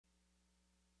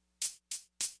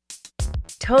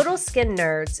Total Skin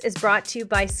Nerds is brought to you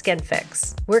by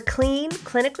SkinFix. We're clean,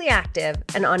 clinically active,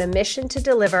 and on a mission to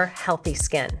deliver healthy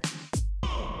skin.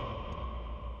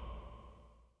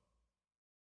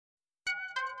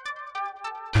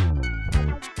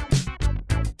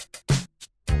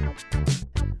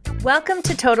 Welcome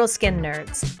to Total Skin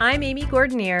Nerds. I'm Amy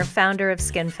Gordonier, founder of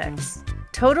SkinFix.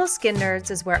 Total Skin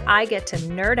Nerds is where I get to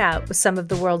nerd out with some of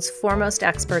the world's foremost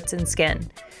experts in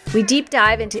skin. We deep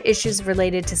dive into issues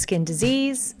related to skin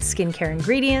disease, skincare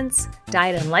ingredients,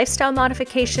 diet and lifestyle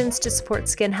modifications to support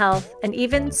skin health, and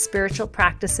even spiritual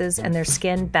practices and their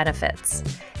skin benefits.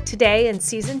 Today in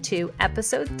Season 2,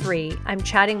 Episode 3, I'm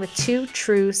chatting with two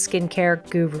true skincare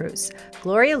gurus,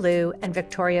 Gloria Liu and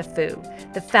Victoria Fu,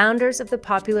 the founders of the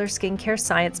popular skincare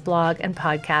science blog and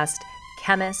podcast,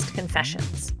 Chemist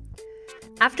Confessions.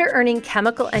 After earning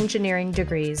chemical engineering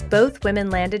degrees, both women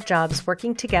landed jobs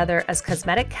working together as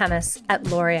cosmetic chemists at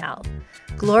L'Oreal.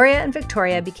 Gloria and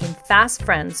Victoria became fast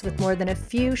friends with more than a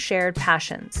few shared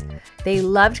passions. They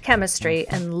loved chemistry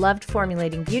and loved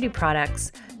formulating beauty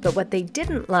products, but what they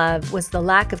didn't love was the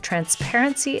lack of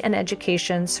transparency and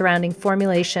education surrounding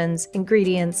formulations,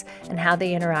 ingredients, and how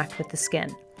they interact with the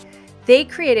skin. They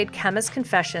created Chemist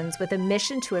Confessions with a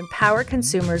mission to empower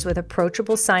consumers with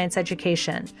approachable science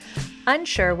education,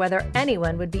 unsure whether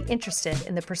anyone would be interested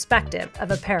in the perspective of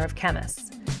a pair of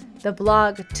chemists. The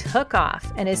blog took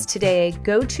off and is today a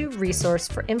go-to resource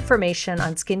for information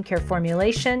on skincare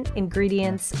formulation,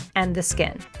 ingredients, and the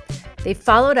skin. They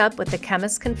followed up with the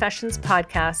Chemist Confessions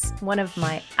podcast, one of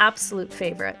my absolute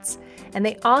favorites. And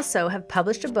they also have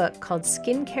published a book called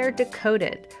Skincare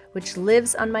Decoded, which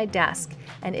lives on my desk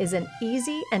and is an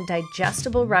easy and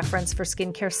digestible reference for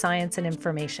skincare science and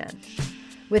information.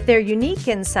 With their unique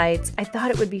insights, I thought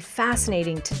it would be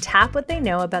fascinating to tap what they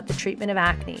know about the treatment of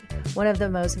acne, one of the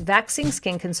most vexing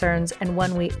skin concerns and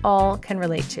one we all can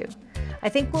relate to. I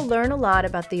think we'll learn a lot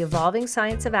about the evolving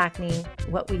science of acne,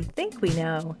 what we think we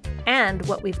know, and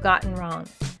what we've gotten wrong.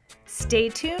 Stay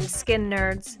tuned, skin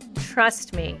nerds.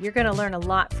 Trust me, you're going to learn a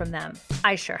lot from them.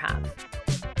 I sure have.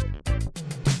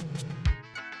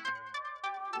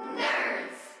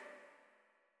 Nerds.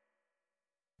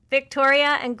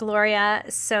 Victoria and Gloria,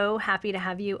 so happy to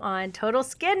have you on Total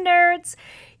Skin Nerds.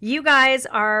 You guys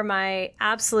are my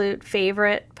absolute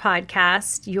favorite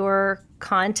podcast. Your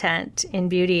content in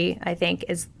beauty, I think,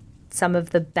 is some of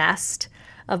the best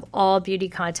of all beauty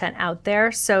content out there.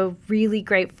 So really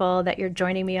grateful that you're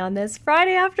joining me on this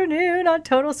Friday afternoon on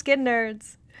Total Skin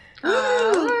Nerds.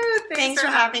 Thanks for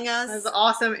having us. That was an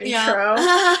awesome intro.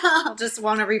 Yeah. Just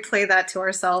want to replay that to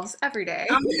ourselves every day.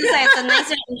 I'm going to say it's a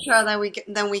nicer intro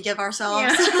than we give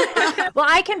ourselves. Yeah. Well,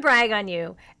 I can brag on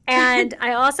you. And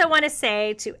I also want to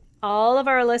say to all of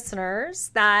our listeners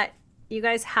that you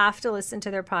guys have to listen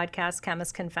to their podcast,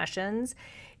 Chemist Confessions.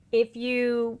 If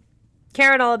you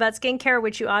care at all about skincare,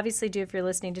 which you obviously do if you're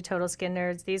listening to Total Skin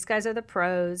Nerds, these guys are the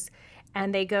pros,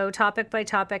 and they go topic by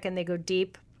topic and they go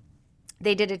deep.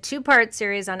 They did a 2-part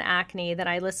series on acne that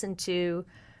I listened to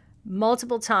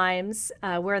multiple times.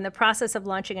 We're in the process of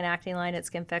launching an acne line at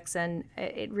SkinFix, and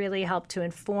it really helped to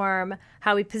inform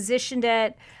how we positioned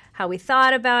it, how we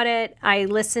thought about it. I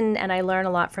listen and I learn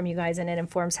a lot from you guys, and it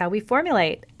informs how we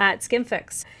formulate at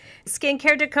SkinFix.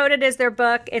 Skincare Decoded is their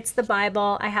book. It's the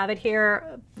Bible. I have it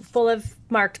here full of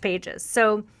marked pages.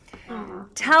 So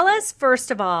tell us,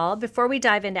 first of all, before we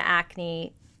dive into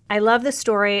acne, I love the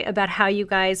story about how you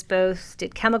guys both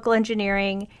did chemical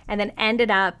engineering and then ended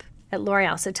up at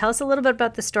L'Oreal. So tell us a little bit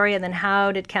about the story, and then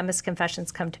how did Chemist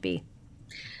Confessions come to be?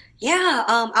 Yeah,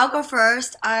 I'll go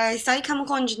first. I studied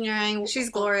chemical engineering.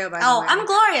 She's Gloria, by the way. I'm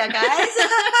Gloria, guys.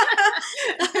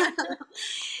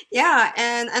 Yeah,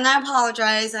 and I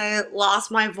apologize. I lost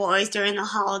my voice during the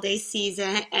holiday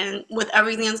season, and with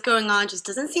everything that's going on, it just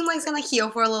doesn't seem like it's going to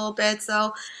heal for a little bit,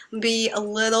 so I'll be a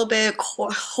little bit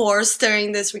hoarse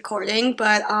during this recording.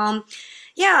 But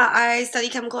yeah, I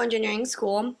studied chemical engineering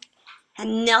school. Had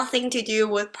nothing to do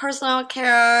with personal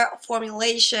care,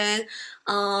 formulation.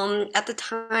 At the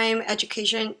time,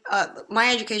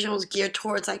 my education was geared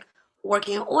towards like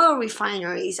working in oil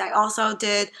refineries. I also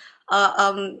did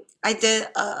a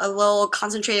little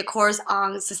concentrated course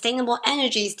on sustainable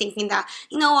energies, thinking that,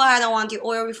 you know what, I don't want to do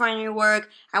oil refinery work.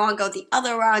 I want to go the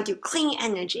other route, do clean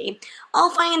energy.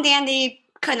 All fine and dandy.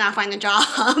 Could not find a job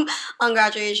on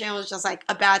graduation. It was just like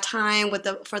a bad time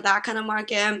for that kind of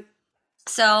market.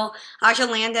 So I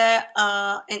actually landed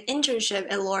an internship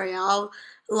at L'Oreal,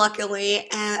 luckily.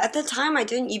 And at the time, I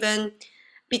didn't even,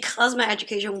 because my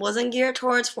education wasn't geared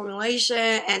towards formulation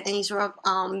and any sort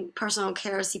of personal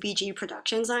care CPG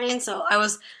production science. So I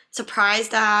was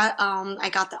surprised that I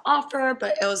got the offer,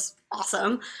 but it was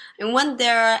awesome. I went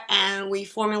there and we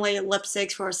formulated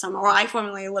lipsticks for a summer, or I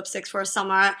formulated lipsticks for a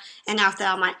summer. And after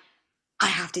that, I'm like, I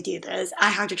have to do this. I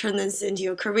have to turn this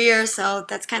into a career. So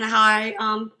that's kind of how I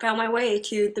found my way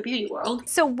to the beauty world.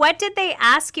 So what did they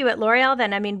ask you at L'Oreal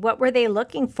then? I mean, what were they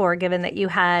looking for given that you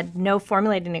had no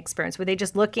formulating experience? Were they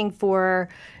just looking for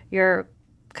your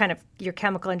your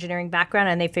chemical engineering background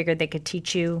and they figured they could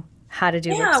teach you how to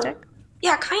do lipstick?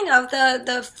 Yeah, kind of.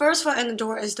 The first foot in the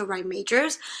door is the right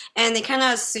majors, and they kind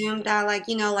of assume that like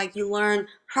you learn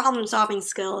problem solving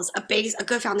skills, a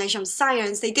good foundation of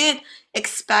science. They did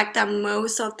expect that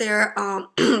most of their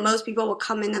most people will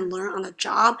come in and learn on the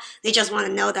job. They just want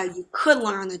to know that you could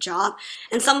learn on the job.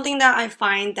 And something that I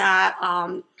find that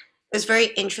was very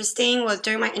interesting was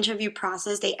during my interview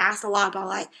process, they asked a lot about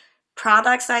like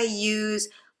products I use,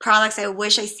 products I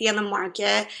wish I see on the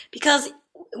market, because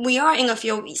we are in a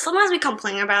field, sometimes we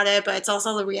complain about it, but it's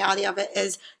also the reality of it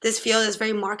is this field is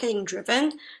very marketing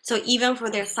driven. So even for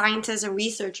their scientists and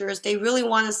researchers, they really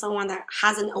wanted someone that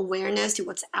has an awareness to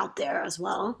what's out there as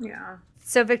well. Yeah.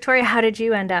 So Victoria, how did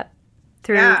you end up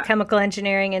through chemical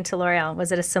engineering into L'Oreal?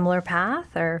 Was it a similar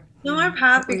path or? Similar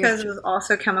path because it was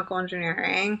also chemical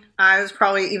engineering. I was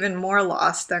probably even more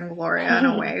lost than Gloria in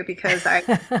a way because I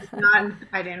did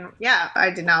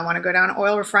not want to go down an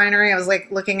oil refinery. I was like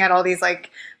looking at all these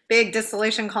like big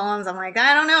distillation columns. I'm like,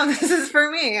 I don't know if this is for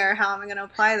me or how am I going to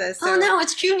apply this. So, oh no,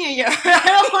 it's junior year. I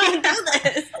don't want to do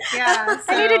this. Yeah, so,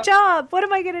 I need a job. What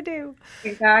am I going to do?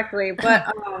 Exactly. But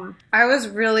I was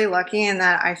really lucky in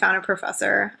that I found a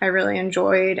professor I really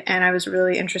enjoyed and I was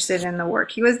really interested in the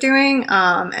work he was doing.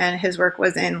 And his work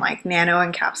was in like nano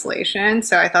encapsulation.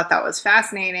 So I thought that was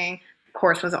fascinating. The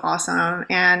course was awesome.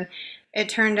 And it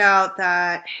turned out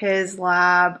that his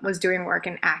lab was doing work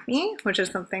in acne, which is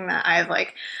something that I have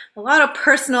like a lot of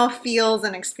personal feels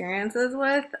and experiences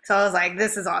with. So I was like,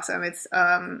 this is awesome. It's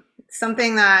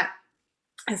something that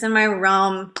is in my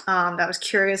realm that I was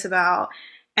curious about.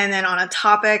 And then on a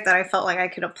topic that I felt like I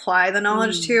could apply the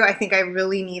knowledge to, I think I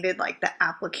really needed like the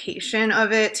application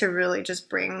of it to really just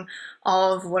bring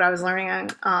all of what I was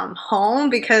learning home.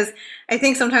 Because I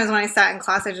think sometimes when I sat in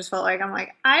class, I just felt like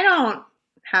I don't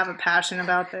have a passion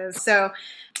about this. So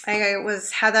I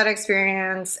had that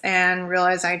experience and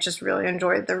realized I just really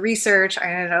enjoyed the research.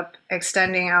 I ended up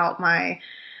extending out my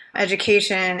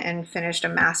education and finished a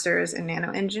master's in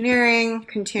nanoengineering,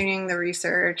 continuing the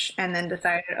research, and then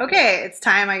decided, okay, it's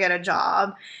time I get a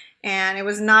job. And it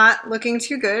was not looking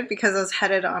too good because I was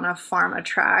headed on a pharma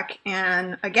track.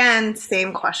 And again,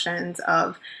 same questions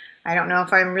of, I don't know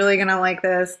if I'm really going to like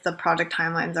this. The project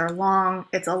timelines are long.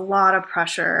 It's a lot of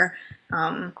pressure.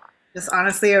 Just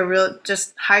honestly, a real,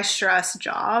 just high stress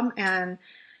job. And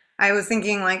I was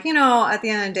thinking like, at the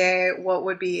end of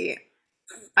the day,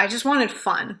 I just wanted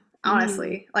fun,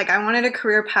 honestly. Like I wanted a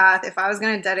career path. If I was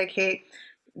going to dedicate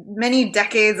many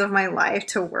decades of my life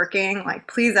to working, like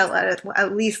please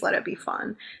at least let it be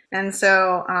fun. And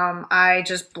so I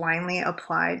just blindly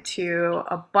applied to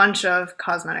a bunch of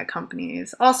cosmetic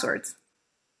companies, all sorts.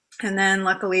 And then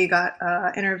luckily got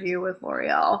an interview with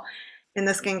L'Oreal in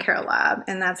the skincare lab.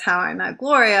 And that's how I met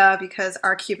Gloria because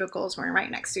our cubicles weren't right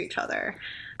next to each other.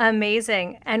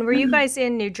 Amazing. And were you guys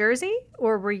in New Jersey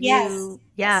or were you? Yes. Yeah.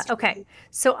 Yes. Okay.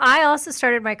 So I also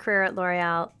started my career at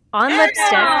L'Oreal on lipstick,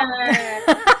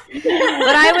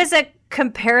 but I was a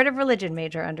comparative religion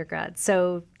major undergrad.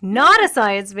 So not a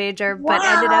science major, but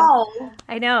ended up,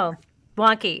 I know,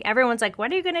 wonky. Everyone's like,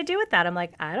 what are you going to do with that? I'm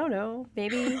like, I don't know,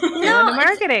 maybe go into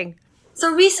marketing.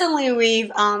 So recently we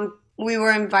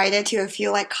were invited to a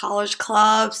few like college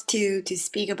clubs to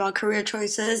speak about career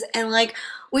choices, and like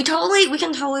we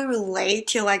can totally relate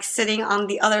to like sitting on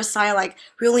the other side, like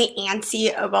really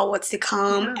antsy about what's to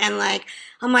come. And like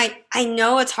I'm like, I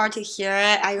know it's hard to hear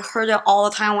it. I heard it all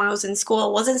the time when I was in school.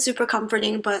 It wasn't super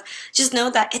comforting, but just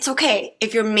know that it's okay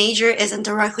if your major isn't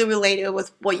directly related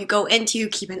with what you go into.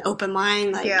 Keep an open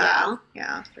mind. Like yeah,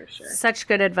 for sure. Such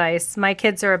good advice. My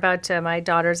kids are my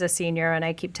daughter's a senior, and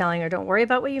I keep telling her, don't worry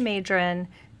about what you major in.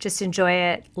 Just enjoy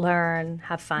it, learn,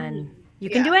 have fun. You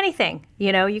can do anything.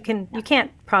 You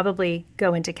can't probably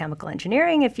go into chemical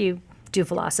engineering if you do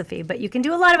philosophy, but you can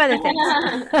do a lot of other things.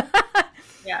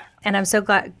 Yeah. And I'm so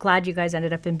glad you guys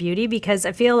ended up in beauty because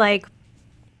I feel like,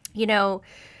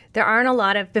 there aren't a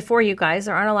lot of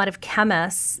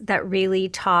chemists that really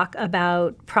talk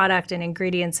about product and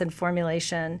ingredients and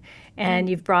formulation. And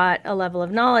you've brought a level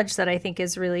of knowledge that I think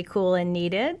is really cool and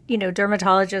needed. You know,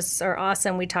 dermatologists are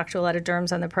awesome. We talk to a lot of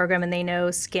derms on the program, and they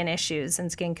know skin issues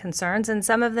and skin concerns. And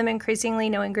some of them increasingly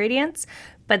know ingredients,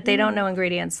 but they don't know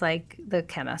ingredients like the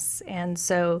chemists. And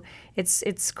so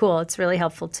it's cool. It's really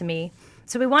helpful to me.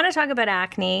 So we want to talk about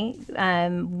acne,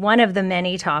 one of the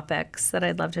many topics that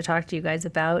I'd love to talk to you guys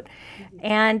about.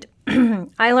 And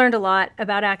I learned a lot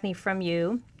about acne from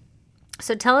you.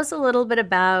 So tell us a little bit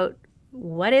about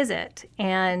what is it?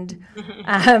 And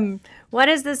what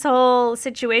is this whole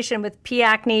situation with P.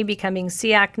 acne becoming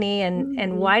C. acne?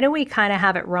 And why do we kind of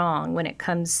have it wrong when it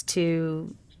comes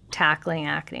to tackling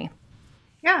acne?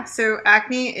 Yeah, so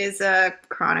acne is a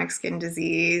chronic skin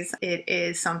disease. It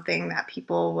is something that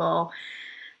people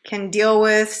can deal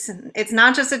with. It's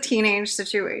not just a teenage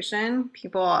situation.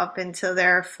 People up until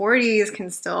their 40s can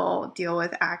still deal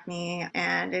with acne,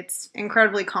 and it's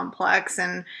incredibly complex.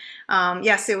 And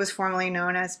yes, it was formerly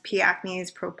known as P.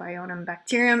 acnes, Propionum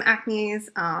bacterium acnes,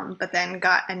 but then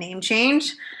got a name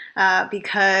change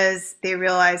because they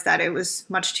realized that it was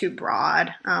much too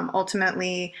broad.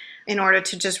 Ultimately, in order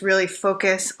to just really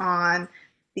focus on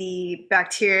the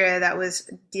bacteria that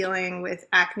was dealing with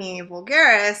acne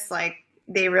vulgaris, like,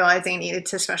 they realized they needed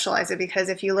to specialize it, because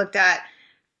if you looked at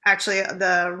actually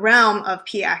the realm of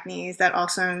P. acnes, that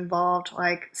also involved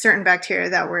like certain bacteria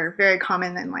that were very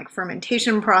common in like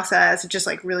fermentation process, it just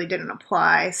like really didn't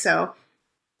apply. So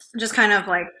just kind of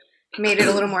like made it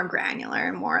a little more granular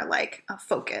and more like a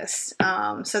focus.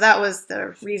 So that was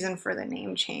the reason for the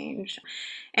name change.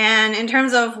 And in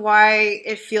terms of why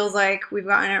it feels like we've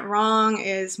gotten it wrong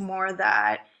is more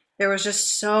that there was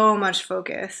just so much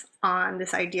focus on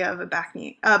this idea of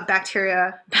bacteria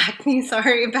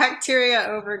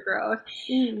overgrowth,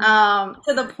 to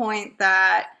the point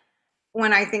that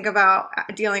when I think about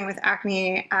dealing with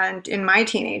acne and in my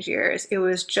teenage years, it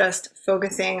was just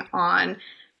focusing on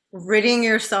ridding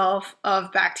yourself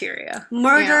of bacteria.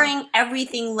 Murdering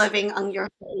everything living on your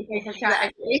face.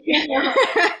 Exactly.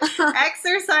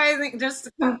 Exercising, just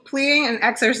completing an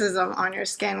exorcism on your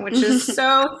skin, which is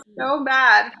so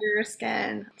bad for your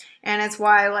skin. And it's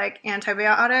why like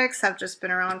antibiotics have just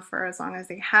been around for as long as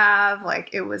they have.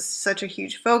 Like, it was such a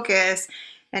huge focus.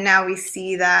 And now we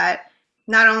see that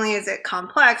not only is it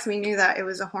complex, we knew that it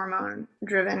was a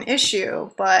hormone-driven issue,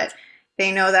 but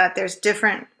they know that there's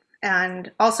different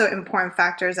and also important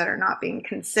factors that are not being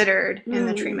considered in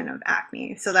the treatment of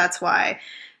acne. So that's why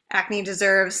acne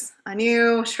deserves a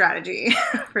new strategy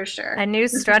for sure. A new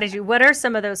strategy. What are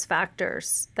some of those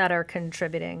factors that are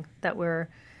contributing that we're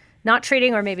not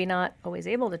treating, or maybe not always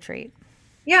able to treat?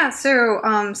 Yeah, so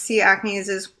C. acnes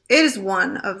is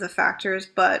one of the factors,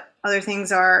 but other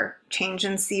things are change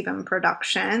in sebum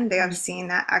production. They have seen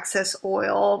that excess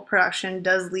oil production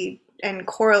does lead and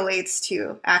correlates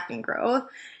to acne growth,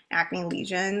 acne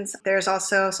lesions. There's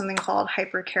also something called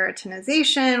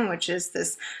hyperkeratinization, which is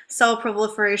this cell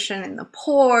proliferation in the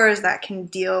pores that can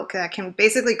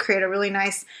basically create a really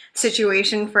nice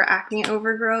situation for acne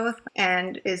overgrowth,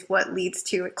 and is what leads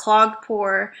to a clogged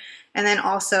pore. And then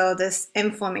also this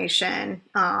inflammation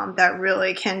that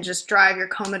really can just drive your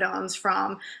comedones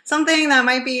from something that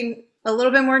might be a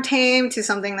little bit more tame to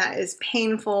something that is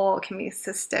painful, can be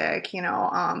cystic,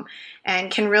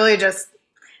 and can really just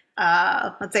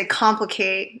let's say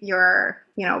complicate your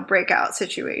breakout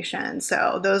situation.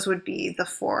 So those would be the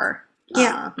four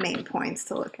main points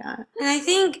to look at. And I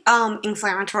think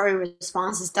inflammatory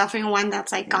response is definitely one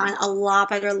that's like gotten a lot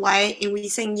better light in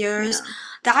recent years.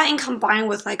 That, and combined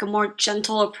with like a more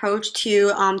gentle approach to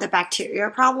the bacteria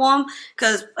problem,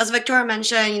 because as Victoria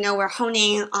mentioned, we're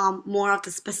honing more of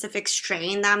the specific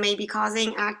strain that may be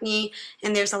causing acne,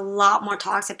 and there's a lot more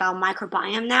talks about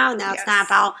microbiome now. Now it's not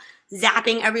about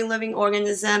zapping every living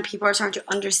organism. People are starting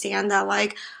to understand that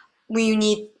like you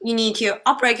need to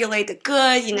upregulate the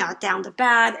good, down the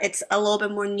bad. It's a little bit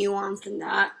more nuanced than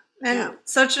that. And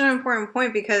such an important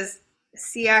point, because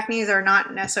C. acnes are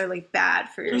not necessarily bad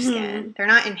for your skin. They're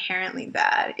not inherently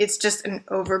bad. It's just an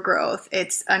overgrowth.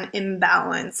 It's an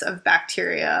imbalance of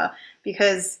bacteria,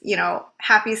 because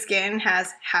happy skin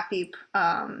has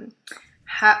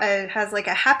has like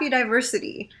a happy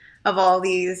diversity of all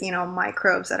these,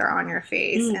 microbes that are on your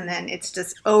face. And then it's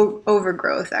just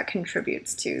overgrowth that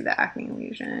contributes to the acne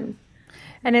lesion.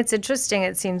 And it's interesting.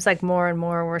 It seems like more and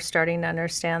more we're starting to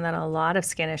understand that a lot of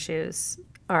skin issues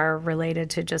are related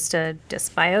to just a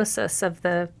dysbiosis of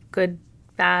the good,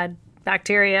 bad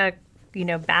bacteria,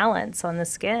 balance on the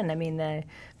skin. I mean, the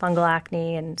fungal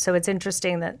acne. And so it's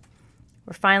interesting that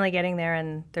we're finally getting there,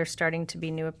 and there's starting to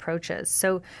be new approaches.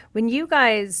 So when you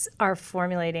guys are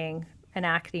formulating an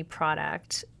acne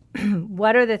product,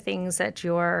 what are the things that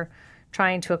you're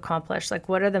trying to accomplish? Like,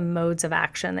 what are the modes of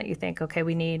action that you think, okay,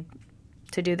 we need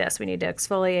to do this, we need to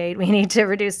exfoliate, we need to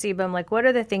reduce sebum? Like, what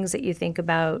are the things that you think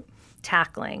about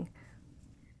tackling?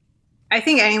 I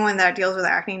think anyone that deals with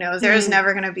acne knows there's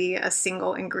never going to be a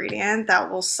single ingredient that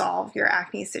will solve your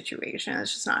acne situation.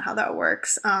 It's just not how that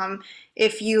works.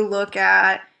 If you look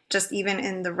at just even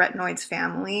in the retinoids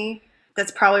family,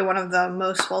 that's probably one of the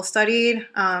most well-studied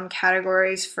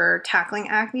categories for tackling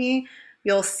acne.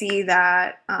 You'll see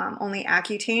that only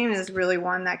Accutane is really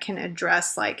one that can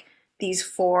address like these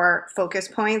 4 focus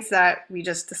points that we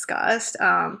just discussed.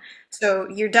 So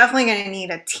you're definitely going to need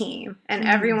a team, and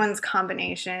everyone's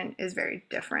combination is very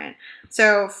different.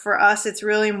 So for us, it's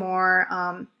really more,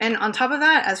 and on top of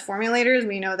that, as formulators,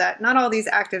 we know that not all these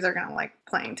actives are going to like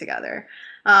playing together.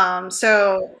 Or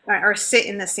sit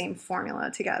in the same formula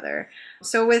together.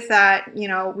 So with that,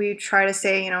 we try to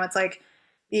say, it's like,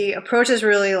 the approach is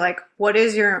really like, what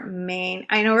is your main,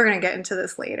 I know we're going to get into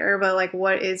this later, but like,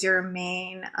 what is your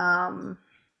main, I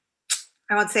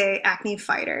would say acne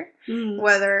fighter,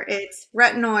 whether it's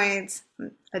retinoids,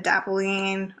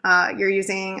 adapalene, you're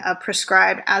using a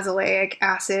prescribed azelaic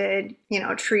acid,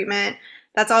 treatment.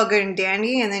 That's all good and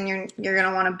dandy. And then you're going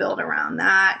to want to build around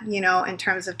that, in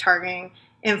terms of targeting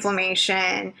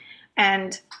inflammation.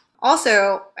 And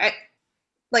also,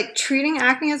 like treating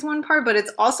acne is one part, but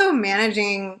it's also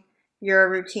managing your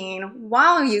routine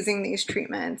while using these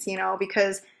treatments,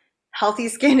 because healthy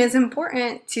skin is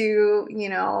important to,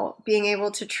 being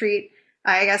able to treat,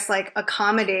 I guess, like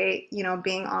accommodate,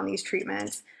 being on these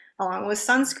treatments along with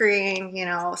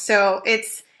sunscreen, so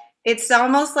it's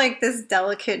almost like this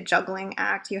delicate juggling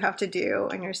act you have to do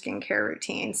in your skincare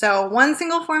routine. So one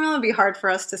single formula would be hard for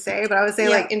us to say, but I would say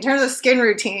like in terms of skin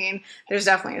routine, there's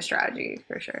definitely a strategy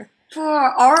for sure. For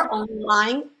our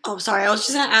online, I was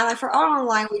just gonna add, like for our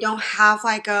online, we don't have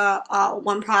like a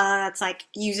one product that's like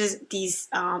uses these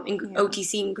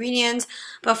OTC ingredients.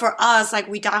 But for us, like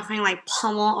we definitely like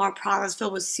pummel our products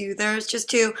filled with soothers just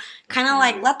to kind of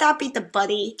like let that be the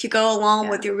buddy to go along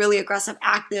with your really aggressive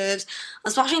actives.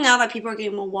 Especially now that people are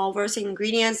getting more well versed in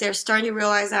ingredients, they're starting to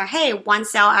realize that hey, one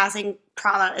salicylic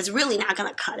product is really not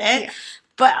gonna cut it. Yeah.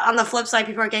 But on the flip side,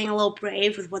 people are getting a little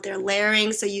brave with what they're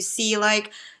layering. So you see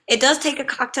like it does take a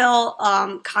cocktail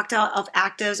of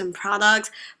actives and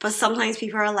products, but sometimes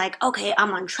people are like, okay,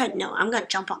 I'm on tretinoin, I'm gonna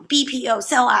jump on BPO,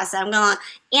 cell acid, I'm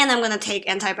gonna take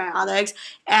antibiotics.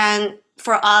 And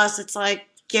for us, it's like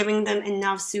giving them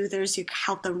enough soothers to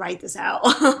help them write this out.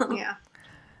 Yeah.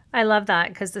 I love that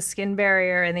because the skin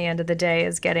barrier in the end of the day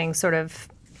is getting sort of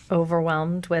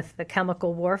overwhelmed with the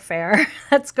chemical warfare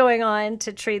that's going on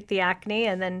to treat the acne,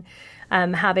 and then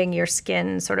having your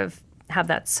skin sort of have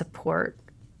that support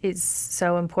is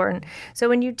so important. So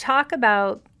when you talk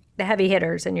about the heavy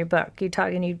hitters in your book, you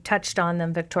touched on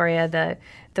them, Victoria, the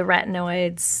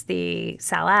retinoids, the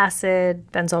sal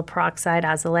acid, benzoyl peroxide,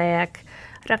 azelaic.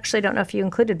 I actually don't know if you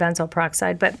included benzoyl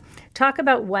peroxide, but talk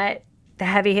about what the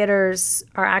heavy hitters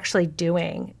are actually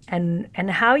doing and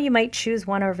how you might choose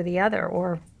one over the other,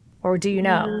 or do you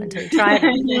know until you try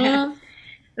them? Yeah.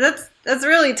 That's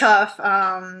really tough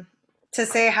to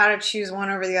say how to choose one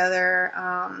over the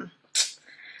other.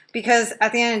 Because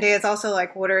at the end of the day, it's also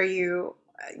like, what are your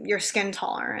skin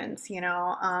tolerance,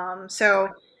 So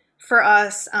for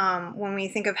us, when we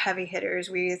think of heavy hitters,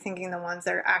 we're thinking the ones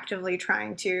that are actively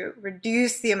trying to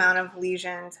reduce the amount of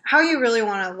lesions. How you really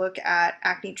want to look at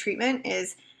acne treatment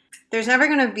is there's never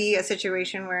going to be a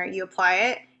situation where you apply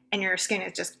it and your skin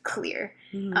is just clear.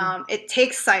 It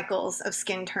takes cycles of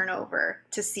skin turnover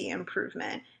to see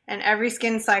improvement. And every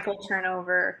skin cycle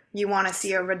turnover, you want to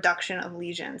see a reduction of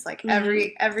lesions. Like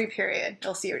every period,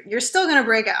 you'll see you're still going to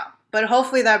break out, but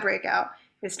hopefully that breakout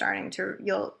is starting to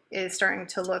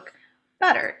look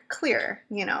better, clearer.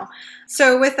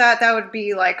 So with that would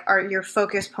be like your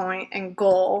focus point and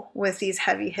goal with these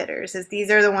heavy hitters. Is these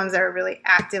are the ones that are really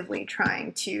actively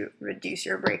trying to reduce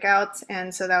your breakouts,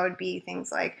 and so that would be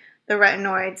things like the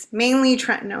retinoids, mainly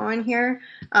tretinoin here,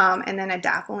 and then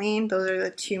adapalene. Those are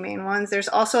the two main ones. There's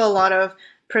also a lot of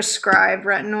prescribed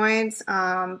retinoids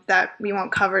that we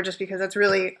won't cover just because that's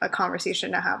really a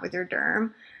conversation to have with your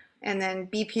derm. And then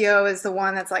BPO is the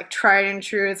one that's like tried and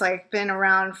true. It's like been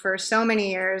around for so many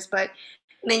years, but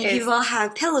many people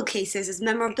have pillowcases as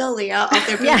memorabilia of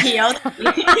their BPO.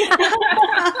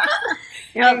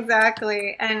 Yep.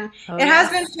 Exactly. And it has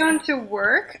been shown to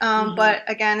work, but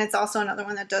again, it's also another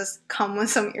one that does come with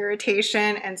some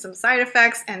irritation and some side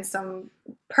effects and some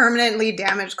permanently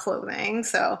damaged clothing.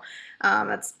 So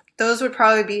those would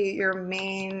probably be your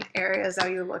main areas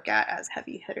that you look at as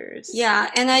heavy hitters. Yeah,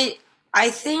 and I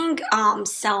think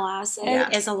cell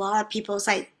acid is a lot of people's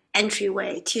like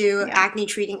entryway to acne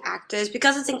treating actives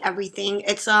because it's in everything.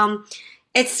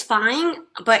 It's fine,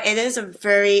 but it is a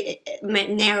very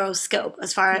narrow scope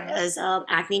as far as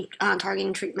acne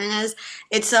targeting treatment is.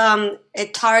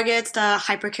 It targets the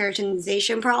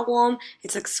hyperkeratinization problem.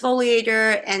 It's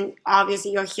exfoliator, and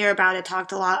obviously you'll hear about it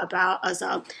talked a lot about as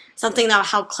something that will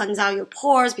help cleanse out your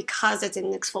pores because it's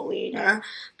an exfoliator.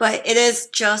 But it is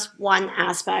just one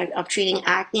aspect of treating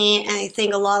acne, and I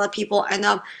think a lot of people end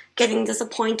up getting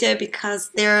disappointed because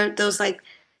there are those like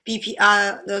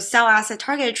those cell acid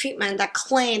targeted treatment that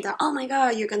claim that, oh my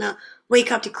god, you're gonna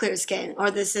wake up to clear skin, or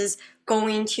this is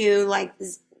going to like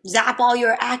zap all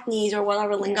your acne or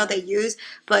whatever lingo they use.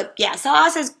 But yeah, cell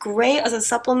acid is great as a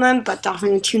supplement, but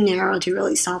definitely too narrow to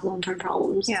really solve long-term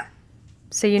problems. Yeah.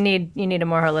 So you need a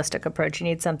more holistic approach. You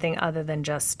need something other than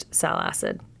just cell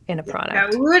acid in a product. Yeah,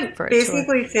 we would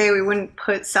basically say we wouldn't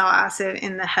put cell acid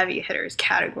in the heavy hitters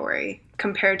category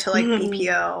compared to like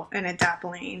BPO and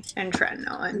adapalene and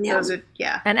tretinoin. And those would,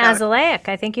 and azelaic.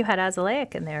 I think you had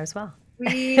azelaic in there as well.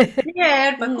 We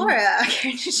did, but Gloria,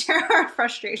 can you share our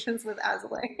frustrations with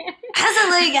azelaic?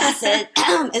 Azelaic acid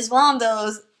is one of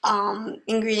those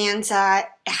ingredients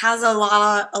that has a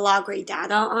lot of great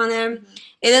data on it.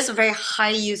 It is a very high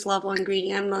use level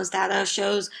ingredient. Most data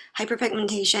shows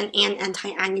hyperpigmentation and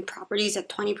anti-acne properties at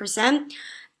 20%.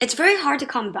 It's very hard to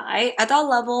come by. At that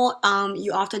level,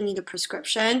 you often need a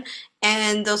prescription,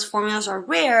 and those formulas are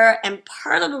rare, and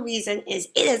part of the reason is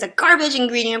it is a garbage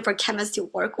ingredient for chemists to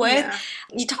work with. Yeah.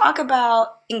 You talk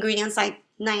about ingredients like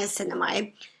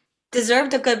niacinamide,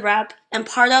 deserve the good rep, and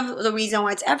part of the reason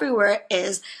why it's everywhere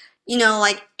is, you know,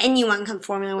 like anyone can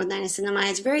formulate with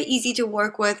niacinamide. It's very easy to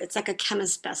work with. It's like a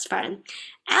chemist's best friend.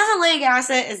 Azelaic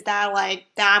acid is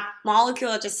that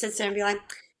molecule that just sits there and be like,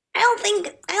 I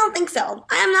don't think so.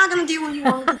 I am not going to do what you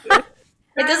want me to do.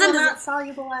 It doesn't not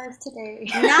solubilize today.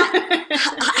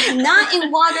 Not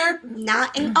in water,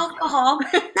 not in alcohol,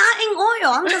 not in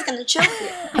oil. I'm just going to chill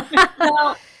here.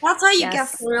 So that's why you get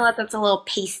formula that's a little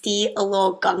pasty, a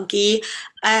little gunky,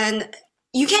 and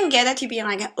you can get it to be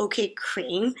like an okay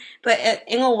cream, but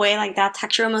in a way, like that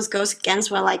texture almost goes against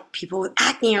what like people with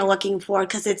acne are looking for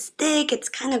because it's thick, it's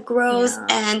kind of gross,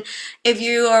 and if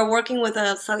you are working with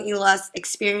a slightly less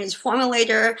experienced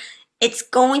formulator, it's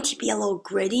going to be a little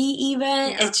gritty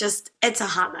even. It's a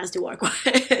hot mess to work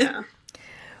with.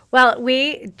 Well,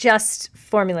 we just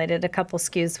formulated a couple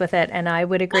SKUs with it, and I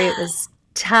would agree it was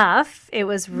tough. It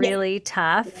was really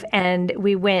tough, and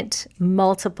we went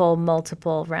multiple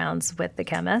rounds with the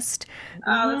chemist.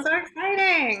 Oh, that's so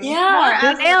exciting!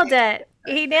 Yeah,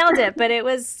 he nailed it. But it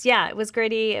was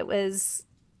gritty. It was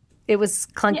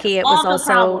clunky. It was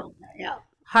also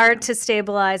hard to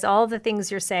stabilize. All the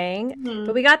things you're saying,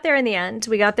 but we got there in the end.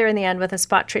 We got there in the end with a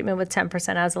spot treatment with 10%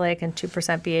 azelaic and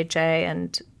 2% BHA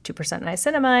and 2%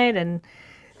 niacinamide, and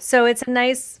so it's a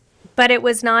nice. But it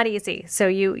was not easy. So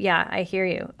I hear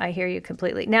you. I hear you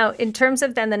completely. Now, in terms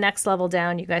of then the next level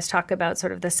down, you guys talk about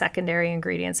sort of the secondary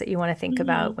ingredients that you want to think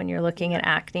about when you're looking at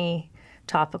acne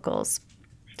topicals.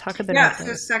 Talk a bit about that.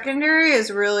 So secondary is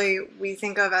really, we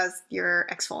think of as your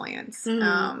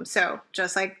exfoliants. So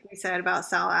just like we said about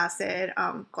cell acid,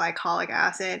 glycolic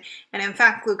acid, and in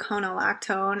fact,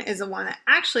 gluconolactone is the one that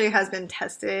actually has been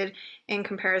tested in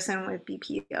comparison with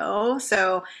BPO.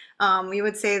 So we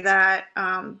would say that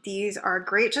these are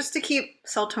great just to keep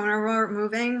cell turnover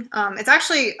moving. It's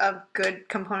actually a good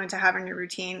component to have in your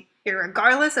routine,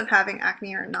 regardless of having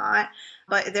acne or not.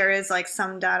 But there is like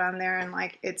some data on there and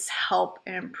like its help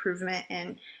and improvement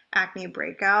in acne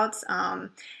breakouts.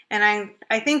 And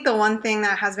I think the one thing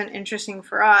that has been interesting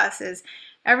for us is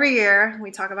every year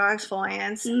we talk about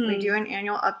exfoliants. We do an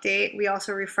annual update. We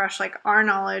also refresh like our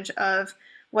knowledge of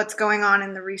what's going on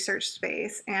in the research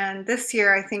space. And this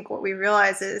year, I think what we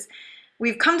realize is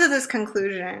we've come to this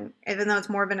conclusion, even though it's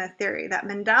more been a theory, that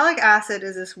mandelic acid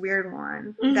is this weird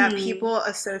one that people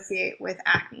associate with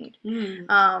acne.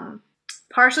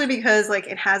 Partially because like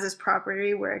it has this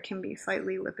property where it can be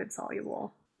slightly lipid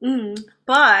soluble.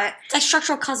 But it's like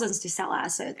structural cousins to cell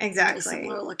acid. Exactly.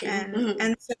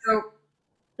 And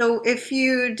so if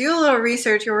you do a little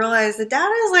research, you'll realize the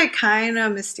data is like kind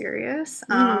of mysterious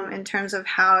in terms of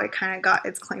how it kind of got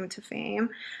its claim to fame.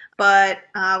 But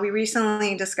we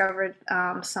recently discovered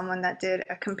someone that did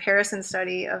a comparison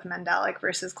study of mandelic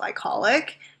versus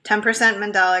glycolic, 10%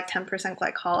 mandelic, 10%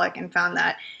 glycolic, and found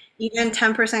that even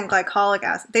 10% glycolic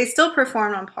acid, they still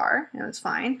performed on par, it was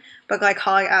fine, but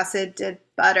glycolic acid did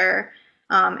better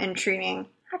in treating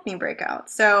acne breakouts.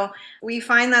 So we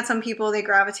find that some people, they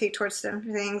gravitate towards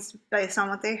different things based on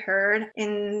what they heard.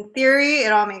 In theory,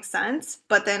 it all makes sense,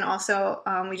 but then also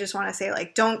we just want to say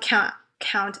like don't count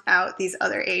count out these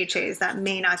other AHAs that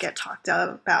may not get talked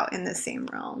about in the same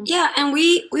realm. Yeah, and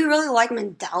we really like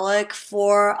Mandelic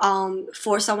for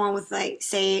someone with like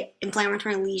say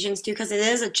inflammatory lesions too, because it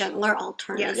is a gentler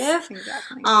alternative. Yes,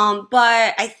 exactly.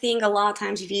 But I think a lot of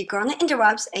times if you go on the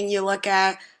interwebs and you look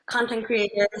at content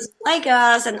creators like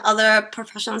us and other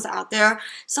professionals out there,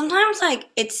 sometimes like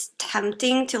it's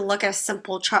tempting to look at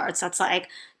simple charts that's like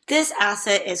this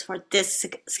asset is for this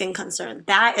skin concern,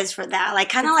 that is for that, like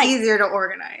kind of like easier to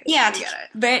organize. Yeah,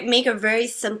 make a very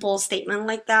simple statement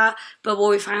like that. But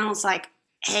what we find is like,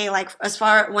 hey, like as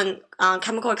far when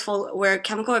chemical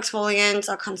exfoliants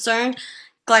are concerned,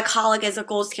 glycolic is a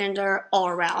gold standard all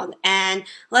around. And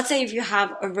let's say if you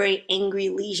have a very angry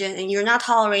lesion and you're not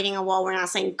tolerating it well, we're not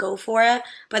saying go for it.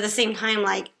 But at the same time,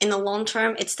 like in the long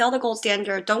term, it's still the gold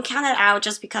standard. Don't count it out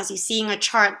just because you're seeing a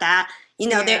chart that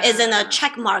there isn't a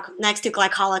check mark next to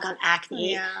glycolic on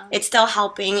acne. Yeah. It's still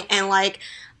helping. And like,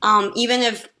 even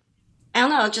if, I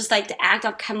don't know, just like the act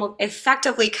of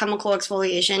effectively chemical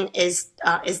exfoliation is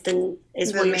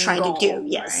what you're trying to do.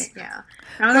 Yes. Right? Yeah.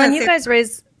 Well, you guys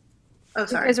raise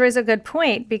a good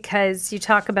point, because you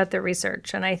talk about the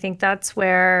research, and I think that's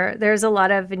where there's a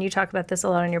lot of, and you talk about this a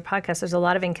lot on your podcast, there's a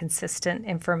lot of inconsistent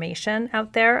information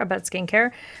out there about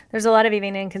skincare. There's a lot of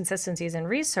even inconsistencies in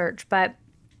research, but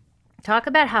talk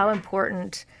about how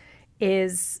important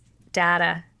is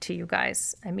data to you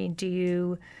guys. I mean, do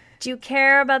you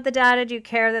care about the data? Do you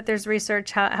care that there's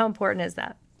research? How important is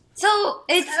that? So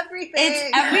it's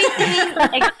everything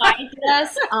excites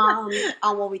us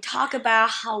on what we talk about,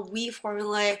 how we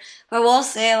formulate. But we'll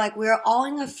say like we're all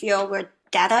in a field where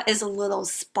data is a little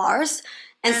sparse.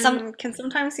 And some can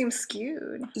sometimes seem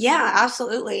skewed. Yeah,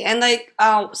 absolutely. And like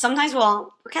sometimes we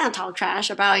kind of talk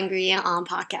trash about ingredient on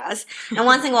podcasts. And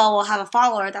one thing we'll have a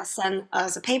follower that send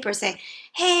us a paper say,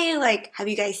 hey, like, have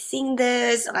you guys seen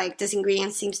this? Like this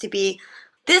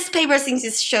paper seems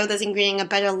to show this ingredient in a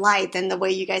better light than the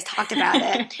way you guys talked about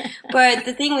it. But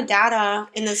the thing with data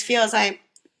in this field is like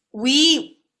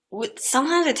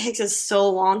sometimes it takes us so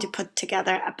long to put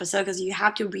together an episode because you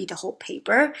have to read the whole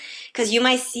paper, because you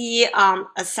might see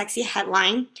a sexy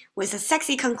headline with a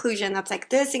sexy conclusion that's like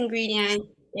this ingredient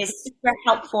is super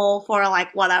helpful for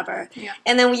like whatever. Yeah.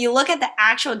 And then when you look at the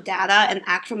actual data and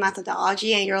actual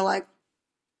methodology and you're like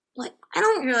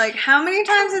you're like, how many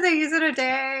times did they use it a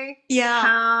day?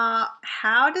 Yeah.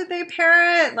 How did they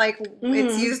pair it? Like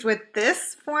it's used with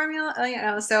this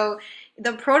formula, so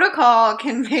the protocol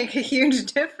can make a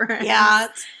huge difference. Yeah.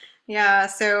 Yeah.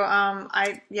 So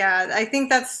I think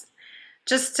that's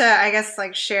just to, I guess,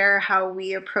 like share how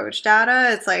we approach data.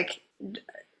 It's like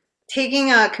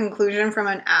taking a conclusion from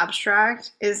an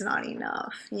abstract is not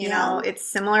enough. You know, it's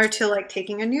similar to like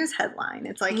taking a news headline.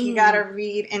 It's like you got to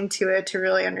read into it to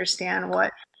really understand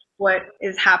what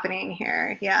is happening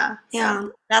here. Yeah. Yeah.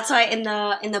 So. That's why in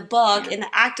the book, in the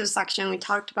active section, we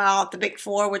talked about the big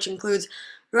four, which includes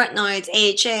retinoids,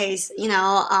 AHAs,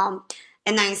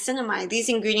 and niacinamide. These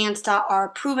ingredients that are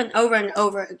proven over and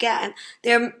over again.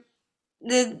 They're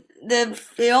the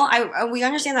field. We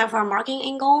understand that from a marketing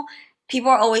angle, people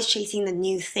are always chasing the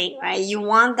new thing, right? You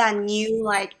want that new,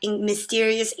 like,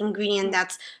 mysterious ingredient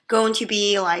that's going to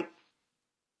be like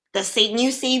the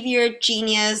new savior,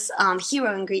 genius,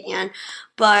 hero ingredient.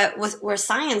 But where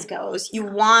science goes, you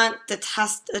want the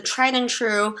tried and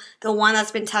true, the one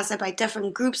that's been tested by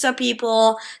different groups of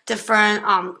people, different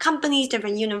companies,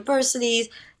 different universities,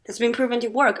 that's been proven to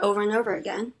work over and over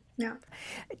again. Yeah.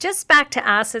 Just back to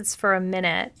acids for a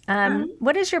minute.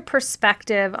 What is your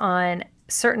perspective on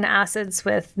certain acids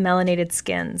with melanated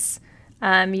skins?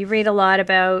 You read a lot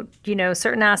about,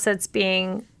 certain acids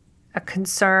being a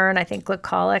concern. I think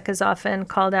glycolic is often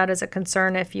called out as a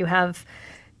concern if you have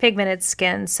pigmented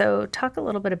skin. So talk a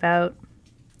little bit about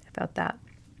that.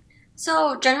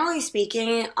 So generally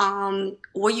speaking,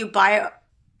 what you buy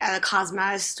at a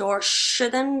cosmetic store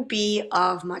shouldn't be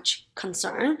of much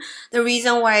concern. The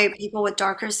reason why people with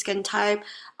darker skin type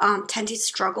tend to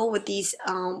struggle with these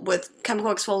with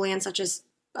chemical exfoliants such as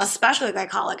especially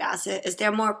glycolic acid is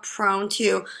they're more prone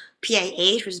to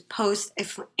PAH, which is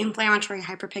post-inflammatory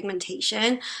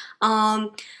hyperpigmentation.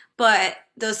 But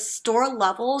the store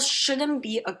levels shouldn't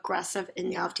be aggressive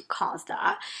enough to cause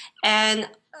that. And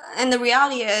the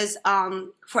reality is,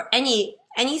 for any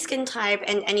skin type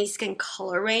and any skin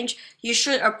color range, you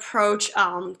should approach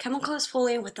chemical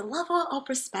exfoliant with a level of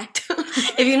respect.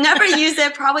 If you never use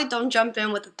it, probably don't jump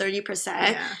in with the 30%.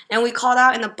 Yeah. And we called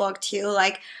out in the book too,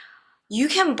 like, you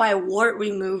can buy wart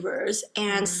removers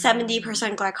and 70%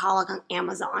 glycolic on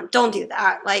Amazon. Don't do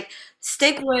that. Like,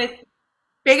 stick with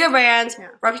bigger brands,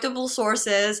 reputable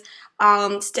sources.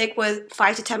 Stick with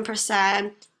 5 to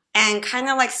 10%. and kind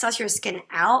of like suss your skin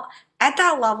out. At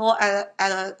that level, at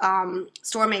a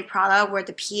store-made product where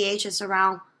the pH is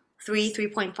around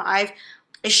 3.5,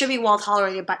 it should be well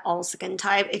tolerated by all skin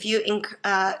type. If you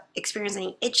experience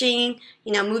any itching,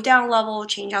 move down a level,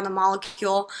 change out the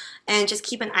molecule, and just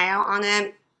keep an eye out on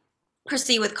it.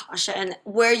 Proceed with caution.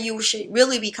 Where you should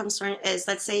really be concerned is,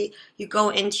 let's say you go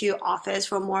into office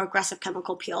for a more aggressive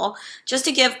chemical peel. Just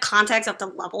to give context of the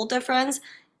level difference,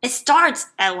 it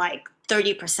starts at like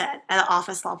 30% at an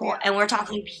office level, and we're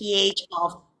talking pH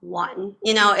of 1.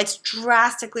 It's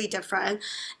drastically different,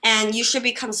 and you should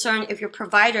be concerned if your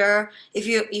provider, if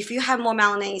you have more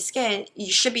melanated skin,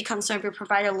 you should be concerned if your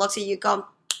provider looks at you, go,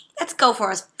 let's go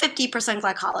for a 50%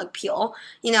 glycolic peel.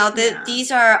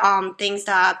 These are things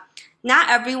that not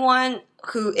everyone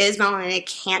who is melanated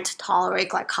can't tolerate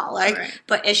glycolic,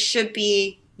 but it should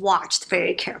be watched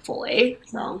very carefully.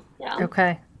 So, yeah.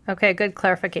 Okay, good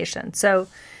clarification. So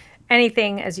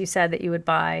anything, as you said, that you would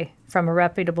buy from a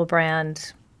reputable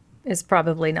brand is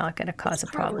probably not going to cause a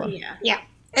problem. Yeah.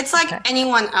 It's like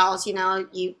anyone else,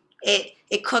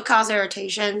 it could cause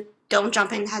irritation. Don't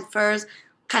jump in head first.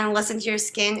 Kind of listen to your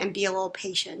skin and be a little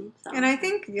patient. So. And I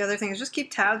think the other thing is just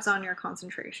keep tabs on your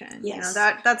concentration. Yes.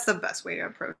 That's the best way to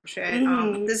approach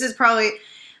it. This is probably,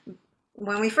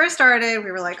 when we first started,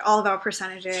 we were like all about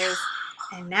percentages.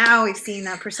 And now we've seen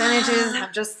that percentages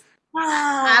have just,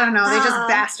 I don't know, they just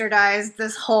bastardized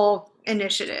this whole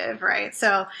initiative, right?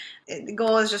 So the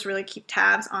goal is just really keep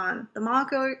tabs on the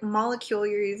molecule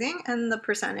you're using and the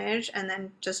percentage, and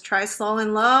then just try slow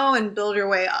and low and build your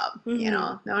way up.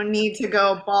 No need to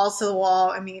go balls to the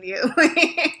wall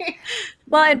immediately.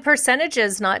 Well, and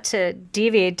percentages, not to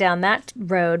deviate down that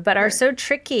road, but are so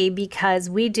tricky because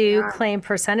we do claim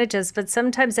percentages, but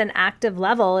sometimes an active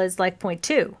level is like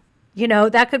 0.2.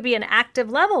 That could be an active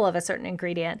level of a certain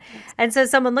ingredient. And so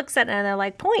someone looks at it and they're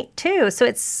like 0.2. So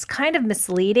it's kind of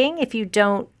misleading if you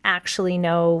don't actually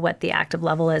know what the active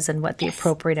level is and what the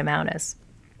appropriate amount is.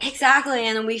 Exactly.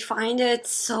 And we find it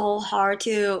so hard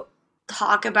to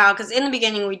talk about, because in the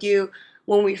beginning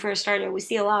when we first started, we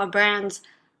see a lot of brands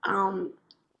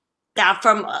that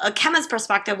from a chemist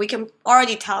perspective, we can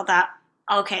already tell that,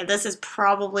 okay, this is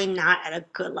probably not at a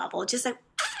good level. Just like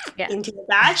into the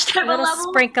batch type little of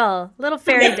level. Sprinkle, little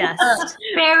fairy dust.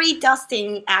 Fairy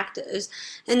dusting actors.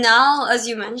 And now, as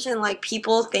you mentioned, like,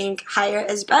 people think higher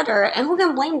is better, and who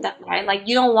can blame them, right? Like,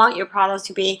 you don't want your products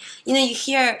to be, you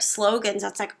hear slogans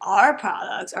that's like, our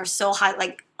products are so high,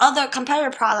 like other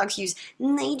competitor products use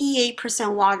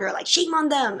 98% water, like, shame on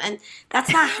them. And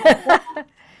that's not helpful.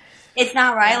 It's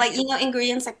not right. Like,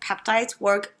 ingredients like peptides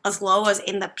work as low as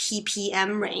in the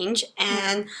ppm range.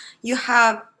 And you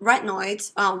have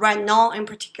retinoids, retinol in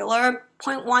particular,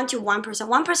 0.1 to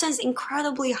 1%. 1% is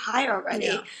incredibly high already.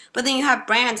 Yeah. But then you have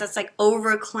brands that's like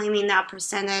over claiming that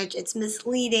percentage. It's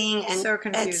misleading and so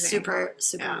confusing. It's super,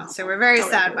 super helpful. So we're very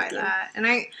sad by that. And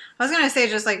I was going to say,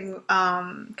 just like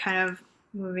kind of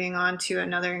moving on to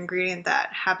another ingredient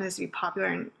that happens to be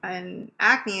popular in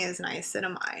acne is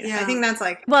niacinamide. I think that's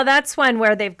like... Well, that's one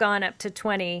where they've gone up to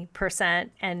 20%,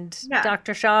 and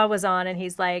Dr. Shaw was on, and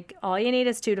he's like, all you need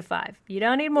is 2 to 5. You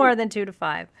don't need more than 2 to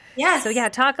 5. Yes. So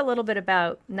talk a little bit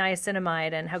about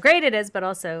niacinamide and how great it is, but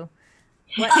also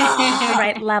what's the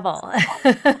right level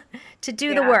to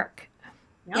do the work.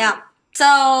 Yeah.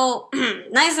 So,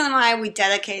 niacinamide, we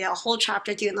dedicated a whole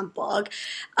chapter to in the book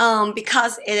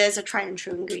because it is a tried and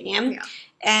true ingredient. Yeah.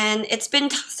 And it's been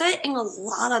tested in a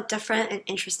lot of different and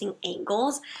interesting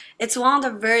angles. It's one of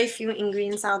the very few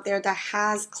ingredients out there that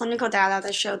has clinical data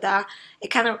that show that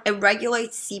it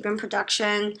regulates sebum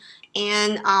production,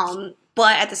 and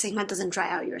but at the same time doesn't dry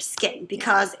out your skin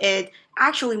because it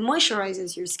actually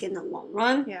moisturizes your skin in the long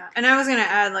run. Yeah, and I was going to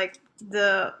add, like,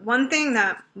 the one thing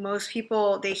that most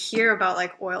people, they hear about,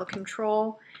 like, oil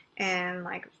control and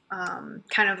like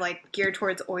kind of like geared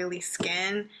towards oily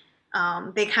skin,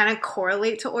 they kind of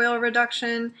correlate to oil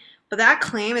reduction, but that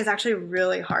claim is actually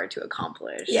really hard to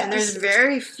accomplish. Yes. And there's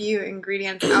very few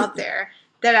ingredients out there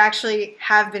that actually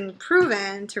have been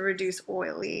proven to reduce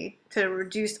oil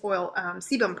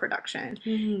sebum production.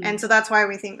 Mm-hmm. And so that's why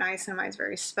we think niacinamide is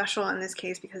very special in this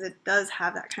case, because it does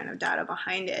have that kind of data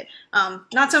behind it.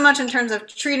 Not so much in terms of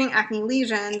treating acne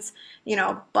lesions,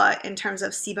 but in terms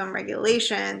of sebum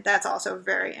regulation, that's also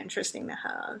very interesting to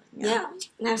have. Yeah.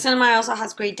 Niacinamide also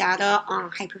has great data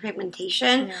on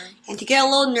hyperpigmentation. Yeah. And to get a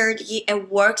little nerdy, it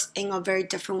works in a very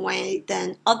different way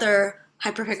than other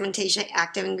hyperpigmentation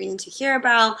active ingredients you hear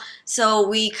about. So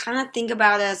we kind of think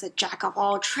about it as a jack of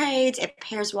all trades. It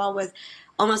pairs well with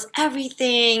almost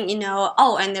everything,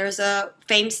 Oh, and there's a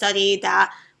famed study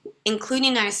that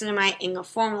including niacinamide in a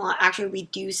formula actually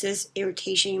reduces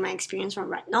irritation you might experience from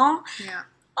retinol. Yeah.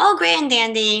 All great and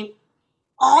dandy.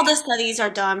 All the studies are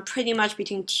done pretty much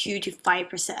between 2 to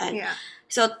 5%. Yeah.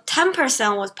 So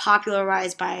 10% was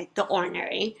popularized by The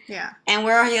Ordinary. Yeah. And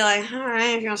we're already like, all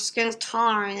right, if your skin's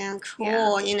tolerant and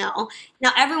cool, you know.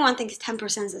 Now everyone thinks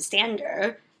 10% is the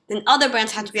standard. Then other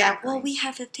brands have to be like, well, we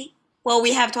have 50. Well,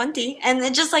 we have 20. And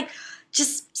then just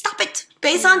stop it.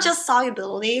 Based on just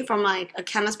solubility from like a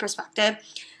chemist perspective,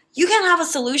 you can have a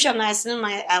solution of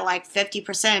niacinamide at like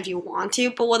 50% if you want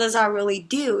to, but what does that really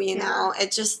do, you know?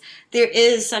 It just, there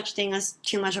is such thing as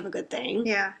too much of a good thing.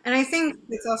 Yeah. And I think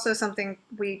it's also something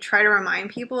we try to remind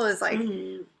people is like,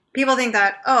 people think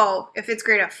that, oh, if it's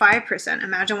great at 5%,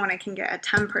 imagine what I can get at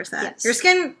 10%. Yes. Your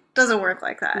skin doesn't work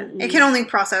like that. It can only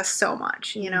process so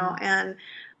much, you know? And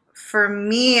for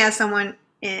me, as someone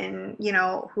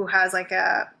who has like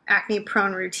a acne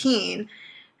prone routine,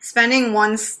 spending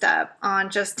one step on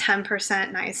just 10%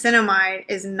 niacinamide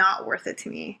is not worth it to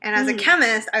me. And as a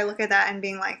chemist, I look at that and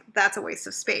being like, that's a waste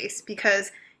of space,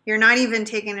 because you're not even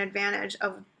taking advantage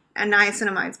of a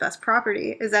niacinamide's best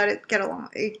property is that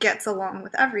it gets along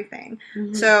with everything.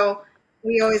 So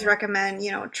we always recommend,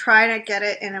 try to get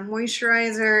it in a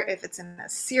moisturizer. If it's in a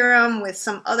serum with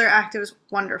some other actives,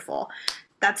 wonderful.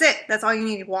 That's it. That's all you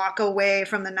need. Walk away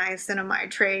from the niacinamide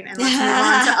train and let's move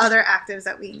on to other actives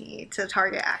that we need to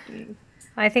target acne.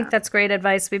 I think that's great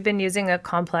advice. We've been using a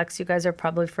complex, you guys are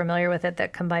probably familiar with it,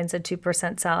 that combines a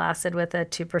 2% sal acid with a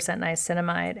 2%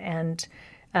 niacinamide. And,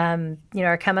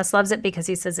 our chemist loves it because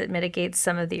he says it mitigates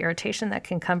some of the irritation that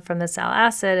can come from the sal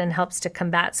acid and helps to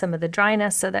combat some of the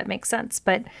dryness. So that makes sense.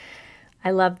 But I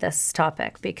love this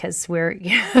topic because we're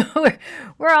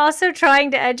also trying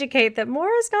to educate that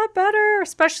more is not better,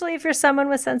 especially if you're someone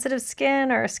with sensitive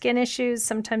skin or skin issues.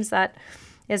 Sometimes that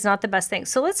is not the best thing.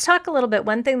 So let's talk a little bit.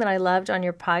 One thing that I loved on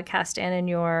your podcast and in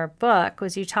your book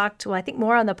was I think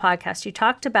more on the podcast, you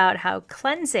talked about how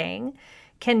cleansing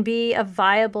can be a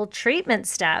viable treatment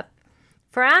step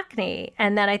for acne.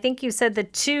 And then I think you said the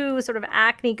two sort of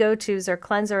acne go-tos are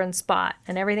cleanser and spot,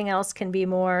 and everything else can be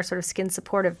more sort of skin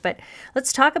supportive. But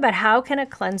let's talk about how can a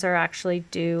cleanser actually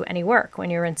do any work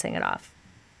when you're rinsing it off?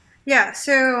 Yeah,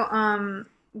 so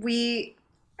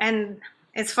and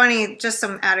it's funny, just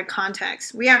some added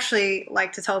context. We actually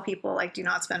like to tell people, like, do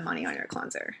not spend money on your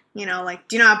cleanser.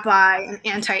 Do not buy an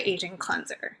anti-aging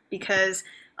cleanser, because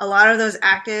a lot of those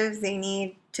actives, they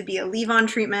need to be a leave-on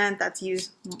treatment that's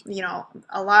used,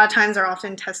 a lot of times are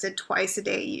often tested twice a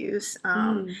day use.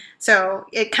 So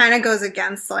it kind of goes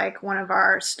against like one of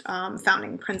our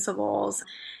founding principles.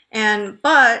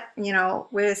 But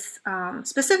with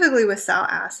specifically with sal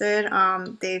acid,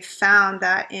 they've found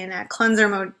that in a cleanser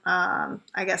mode,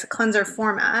 a cleanser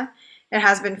format, it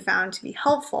has been found to be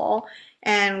helpful.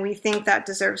 And we think that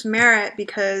deserves merit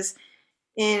because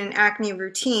in acne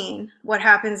routine, what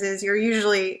happens is you're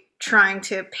usually trying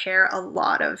to pair a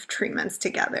lot of treatments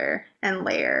together and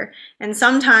layer. And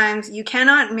sometimes you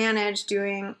cannot manage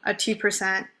doing a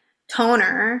 2%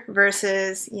 toner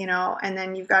versus, and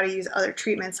then you've got to use other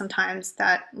treatments. Sometimes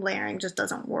that layering just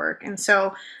doesn't work. And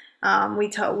so we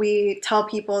tell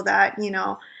people that,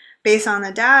 based on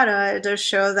the data, it does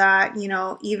show that,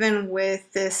 even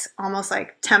with this almost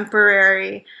like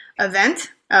temporary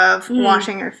event of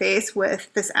washing your face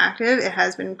with this active, it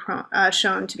has been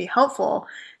shown to be helpful.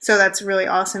 So that's really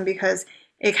awesome because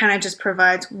it kind of just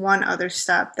provides one other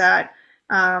step that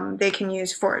they can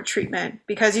use for a treatment,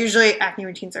 because usually acne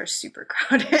routines are super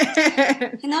crowded.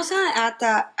 And I was going to add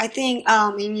that I think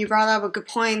you brought up a good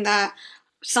point that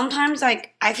sometimes,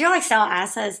 like, I feel like sal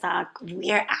acid is that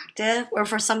weird active, where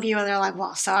for some people they're like,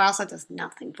 well, sal acid does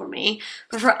nothing for me.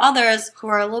 But for others who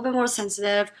are a little bit more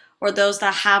sensitive, or those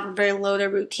that have a very loaded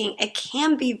routine, it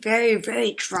can be very,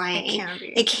 very drying.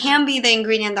 It can be the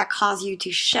ingredient that causes you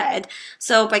to shed.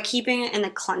 So by keeping it in the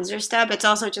cleanser step, it's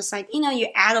also just like, you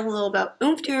add a little bit of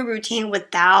oomph to your routine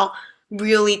without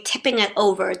really tipping it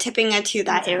to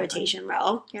that irritation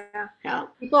row. Yeah.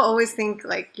 People always think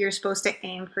like you're supposed to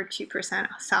aim for 2%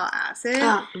 sal acid.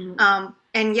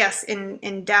 And yes,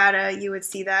 in data, you would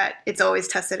see that it's always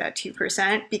tested at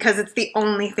 2% because it's the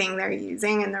only thing they're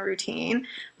using in the routine.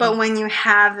 But when you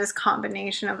have this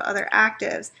combination of other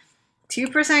actives,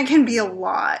 2% can be a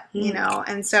lot,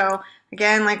 And so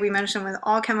again, like we mentioned with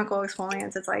all chemical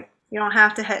exfoliants, it's like, you don't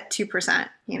have to hit 2%.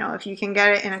 If you can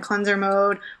get it in a cleanser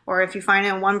mode, or if you find it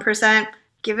in 1%,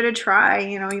 give it a try.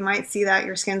 You might see that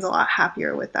your skin's a lot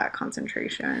happier with that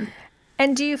concentration.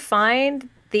 And do you find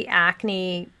the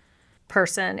acne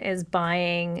person is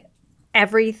buying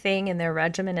everything in their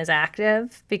regimen as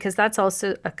active? Because that's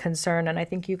also a concern. And I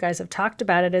think you guys have talked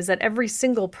about it, is that every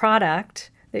single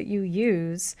product that you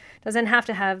use doesn't have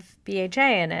to have BHA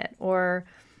in it or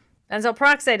benzoyl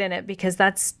peroxide in it because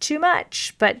that's too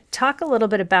much. But talk a little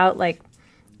bit about like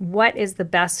what is the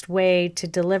best way to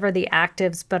deliver the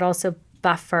actives, but also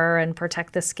buffer and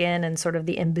protect the skin and sort of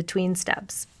the in-between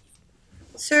steps.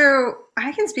 So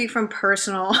I can speak from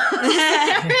personal.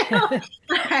 I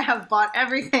have bought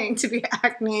everything to be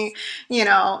acne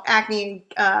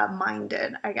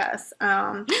minded, I guess.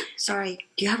 Sorry,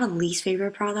 do you have a least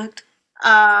favorite product?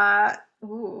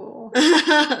 Ooh,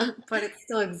 but it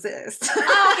still exists.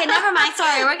 Oh, okay, never mind.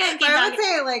 Sorry, we're gonna keep I would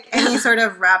say like any sort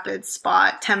of rapid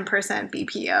spot 10%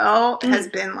 BPO has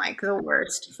been like the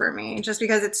worst for me, just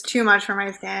because it's too much for my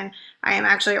skin. I am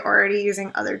actually already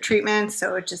using other treatments,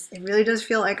 so it really does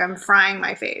feel like I'm frying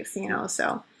my face,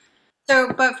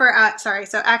 but for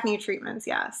acne treatments,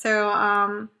 yeah. So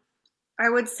I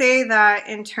would say that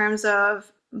in terms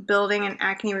of building an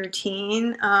acne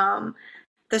routine,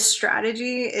 the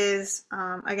strategy is,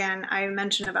 again, I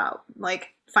mentioned about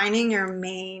like finding your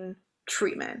main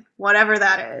treatment, whatever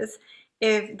that is,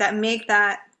 make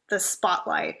that the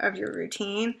spotlight of your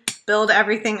routine, build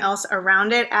everything else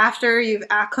around it after you've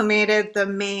acclimated the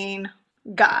main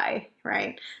guy,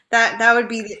 right? That would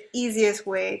be the easiest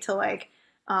way to like,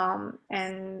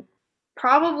 and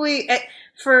probably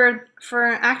for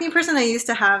an acne person, I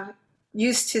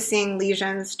used to seeing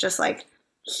lesions just like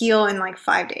heal in like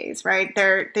 5 days, right?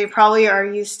 They probably are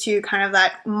used to kind of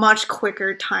that much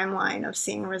quicker timeline of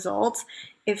seeing results.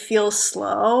 It feels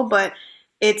slow, but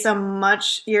it's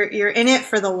you're in it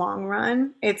for the long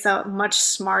run. It's a much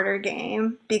smarter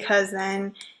game because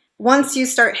then once you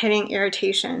start hitting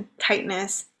irritation,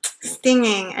 tightness,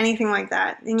 stinging, anything like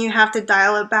that, then you have to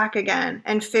dial it back again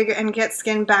and get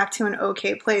skin back to an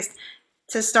okay place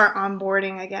to start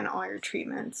onboarding again all your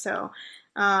treatments. So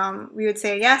we would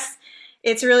say yes.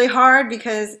 It's really hard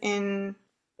because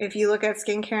if you look at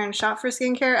skincare and shop for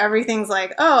skincare, everything's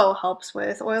like, oh, helps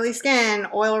with oily skin,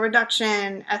 oil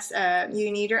reduction,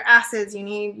 you need your acids, you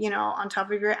need, on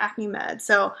top of your acne meds.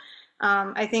 So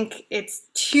I think it's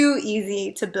too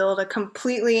easy to build a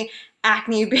completely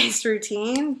acne-based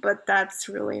routine, but that's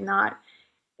really not,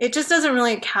 it just doesn't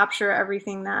really capture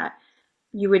everything that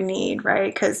you would need,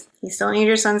 right? Because you still need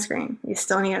your sunscreen, you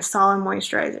still need a solid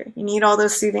moisturizer, you need all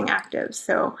those soothing actives.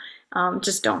 So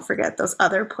just don't forget those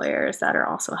other players that are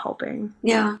also helping.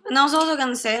 Yeah, and I was also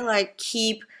gonna say like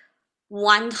keep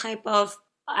one type of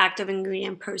active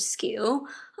ingredient per SKU.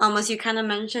 As you kind of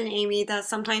mentioned, Amy, that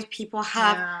sometimes people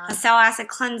have a salicylic acid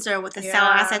cleanser with a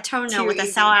salicylic acid toner, with a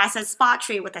salicylic acid spot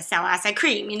treat, with a salicylic acid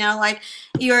cream. Like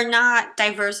you're not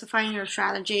diversifying your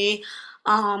strategy.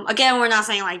 Again, we're not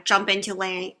saying like jump into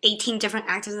laying 18 different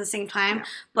actives at the same time,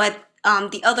 but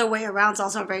the other way around is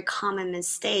also a very common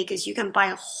mistake is you can buy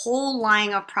a whole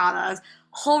line of products,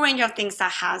 whole range of things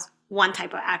that has one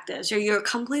type of active. So you're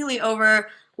completely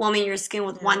overwhelming your skin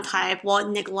with one type while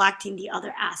neglecting the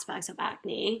other aspects of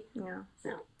acne. Yeah.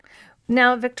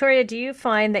 Now, Victoria, do you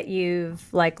find that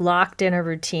you've like locked in a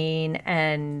routine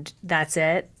and that's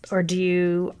it? Or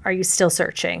are you still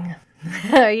searching?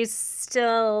 Are you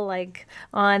still like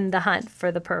on the hunt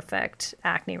for the perfect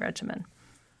acne regimen?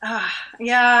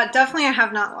 Yeah, definitely I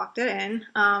have not locked it in.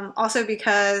 Also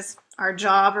because our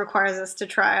job requires us to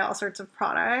try all sorts of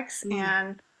products.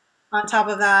 And on top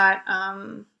of that,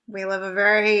 we live a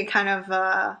very kind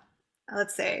of,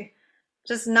 let's say,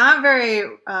 just not very,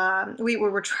 we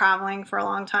were traveling for a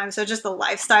long time. So just the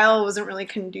lifestyle wasn't really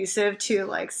conducive to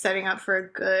like setting up for a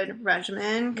good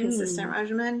regimen, consistent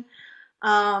regimen.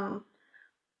 But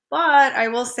I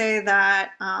will say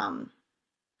that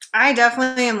I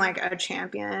definitely am like a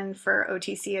champion for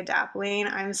OTC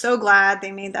adapalene. I'm so glad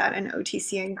they made that an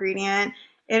OTC ingredient.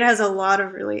 It has a lot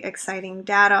of really exciting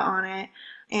data on it,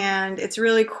 and it's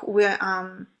really cool.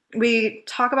 We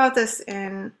talk about this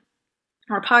in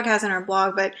our podcast and our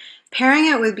blog, but pairing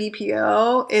it with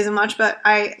BPO is much better.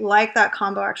 I like that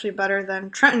combo actually better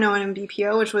than tretinoin and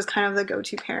BPO, which was kind of the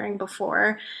go-to pairing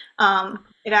before.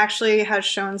 It actually has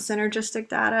shown synergistic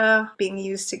data being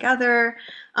used together,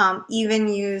 even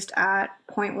used at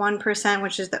 0.1%,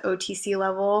 which is the OTC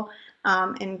level,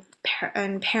 and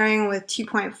pairing with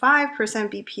 2.5%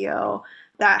 BPO.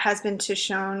 That has been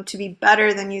shown to be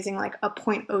better than using like a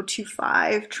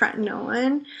 0.025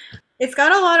 tretinoin. It's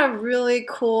got a lot of really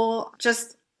cool,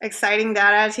 just exciting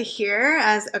data to hear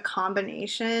as a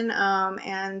combination.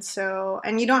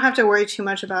 And you don't have to worry too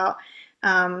much about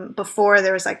before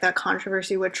there was like that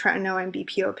controversy with tretinoin and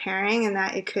BPO pairing and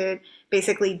that it could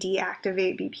basically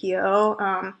deactivate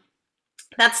BPO.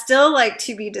 That's still like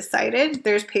to be decided.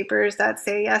 There's papers that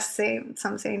say yes,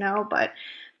 some say no, but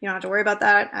you don't have to worry about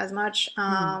that as much.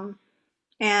 And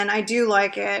I do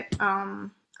like it.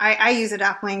 I use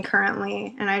adapalene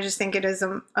currently, and I just think it is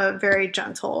a very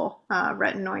gentle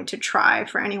retinoid to try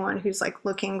for anyone who's like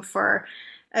looking for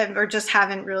or just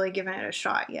haven't really given it a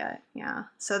shot yet. Yeah.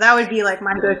 So that would be like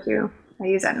my go-to. I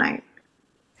use at night.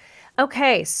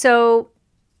 Okay, so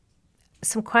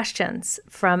some questions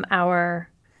from our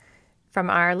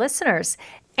listeners.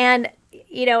 And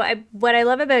what I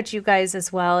love about you guys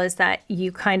as well is that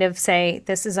you kind of say,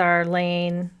 this is our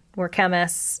lane. We're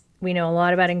chemists. We know a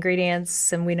lot about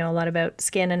ingredients, and we know a lot about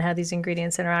skin and how these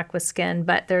ingredients interact with skin.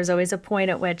 But there's always a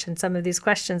point at which, and some of these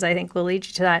questions I think will lead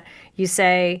you to that, you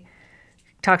say,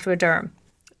 talk to a derm.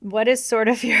 What is sort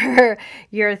of your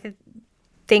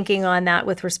thinking on that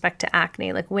with respect to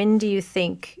acne? Like, when do you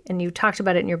think, and you talked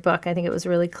about it in your book, I think it was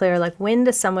really clear, like, when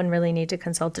does someone really need to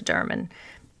consult a derm and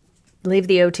leave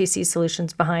the OTC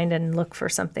solutions behind and look for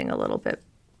something a little bit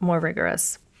more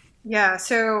rigorous? Yeah,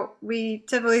 so we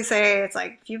typically say it's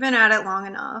like, if you've been at it long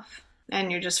enough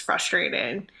and you're just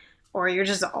frustrated or you're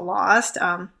just lost,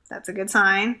 that's a good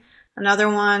sign. Another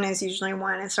one is usually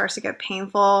when it starts to get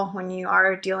painful when you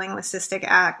are dealing with cystic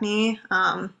acne.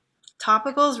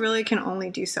 Topicals really can only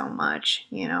do so much,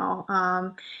 you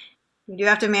do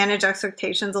have to manage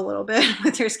expectations a little bit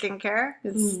with your skincare.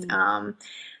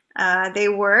 They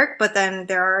work, but then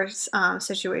there are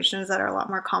situations that are a lot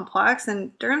more complex,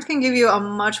 and derms can give you a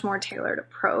much more tailored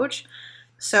approach.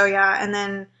 So yeah, and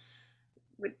then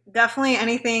definitely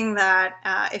anything that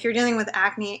if you're dealing with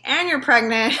acne and you're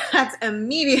pregnant, that's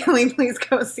immediately please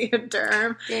go see a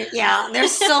derm. Yeah,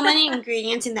 there's so many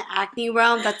ingredients in the acne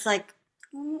realm that's like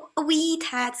a wee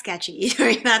tad sketchy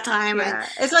during that time. Yeah,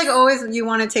 it's like always you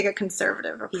want to take a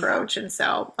conservative approach, and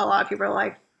so a lot of people are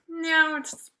like, no,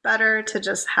 it's better to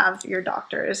just have your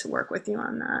doctors work with you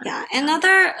on that. Yeah,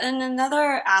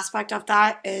 another aspect of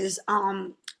that is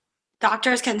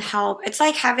doctors can help. It's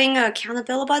like having an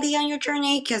accountability buddy on your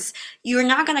journey, because you're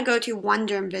not going to go to one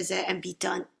derm visit and be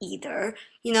done either.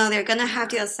 They're going to have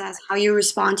to assess how you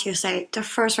respond to, say, the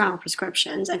first round of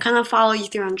prescriptions and kind of follow you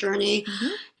through on journey.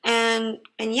 Mm-hmm.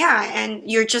 And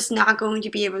you're just not going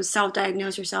to be able to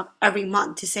self-diagnose yourself every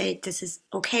month to say, this is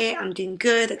okay, I'm doing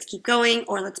good, let's keep going,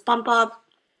 or let's bump up,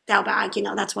 dial back.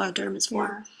 That's what a derm is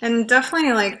for. Yeah. And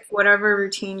definitely, like, whatever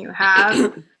routine you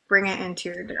have, bring it into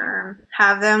your derm.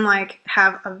 Have them like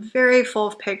have a very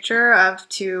full picture as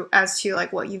to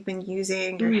like what you've been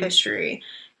using, your history.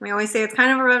 We always say it's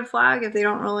kind of a red flag if they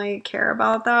don't really care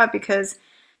about that, because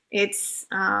it's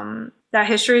that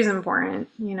history is important,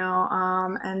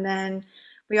 and then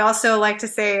we also like to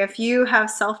say, if you have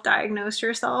self-diagnosed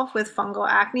yourself with fungal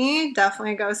acne,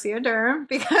 definitely go see a derm,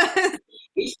 because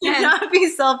you should not be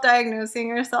self-diagnosing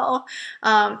yourself.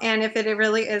 And if it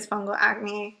really is fungal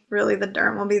acne, really the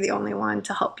derm will be the only one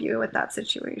to help you with that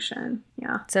situation.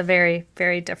 Yeah. It's a very,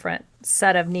 very different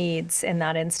set of needs in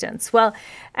that instance. Well,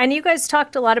 and you guys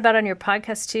talked a lot about on your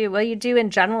podcast too, well, you do in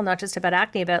general, not just about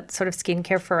acne, about sort of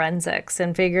skincare forensics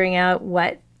and figuring out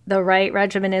what the right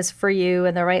regimen is for you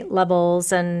and the right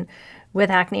levels. And with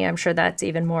acne, I'm sure that's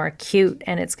even more acute,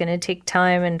 and it's going to take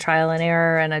time and trial and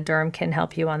error, and a derm can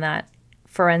help you on that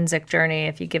forensic journey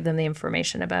if you give them the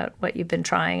information about what you've been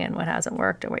trying and what hasn't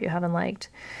worked or what you haven't liked.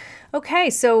 Okay,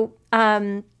 so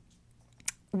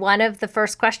one of the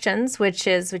first questions, which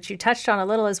you touched on a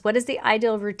little, is what is the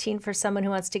ideal routine for someone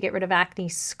who wants to get rid of acne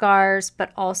scars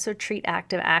but also treat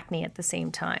active acne at the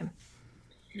same time?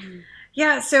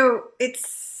 Yeah, so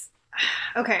it's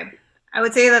okay. I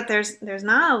would say that there's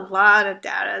not a lot of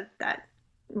data that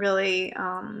really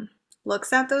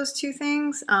looks at those two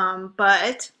things,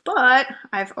 but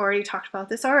I've already talked about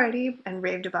this already and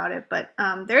raved about it. But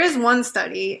there is one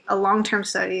study, a long-term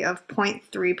study of 0.3%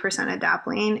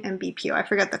 adapalene and BPO. I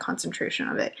forget the concentration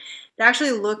of it. It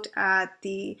actually looked at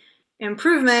the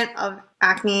improvement of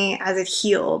acne as it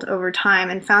healed over time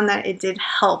and found that it did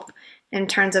help in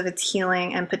terms of its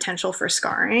healing and potential for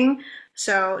scarring.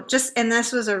 So and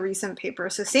this was a recent paper.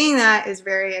 So seeing that is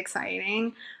very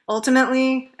exciting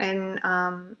ultimately. And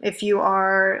if you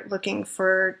are looking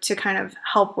to kind of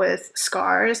help with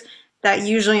scars, that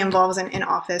usually involves an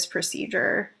in-office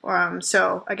procedure.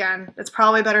 So again, it's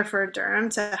probably better for a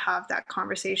derm to have that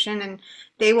conversation, and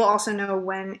they will also know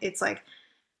when it's like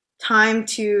time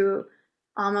to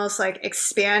almost like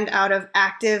expand out of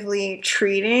actively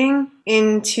treating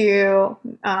into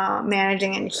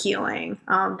managing and healing.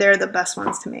 They're the best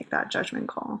ones to make that judgment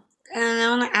call. And I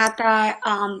want to add that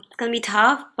it's going to be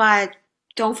tough, but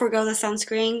don't forgo the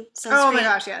sunscreen. Oh my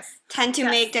gosh, yes. Tend to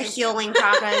make the healing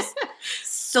process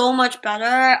so much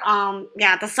better.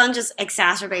 The sun just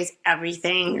exacerbates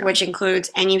everything, which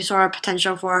includes any sort of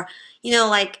potential for,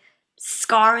 like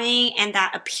scarring and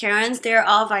that appearance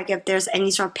thereof, like if there's any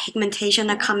sort of pigmentation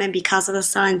that come in because of the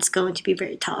sun, it's going to be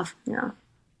very tough. Yeah.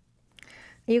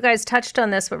 You guys touched on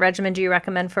this. What regimen do you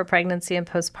recommend for pregnancy and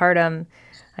postpartum?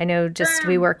 I know just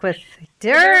we work with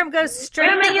derm, go straight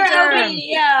to the derm.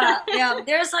 Yeah.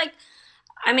 There's like,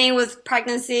 I mean, with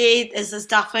pregnancy, this is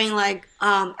definitely like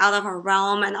out of our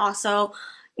realm, and also,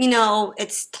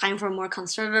 it's time for a more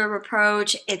conservative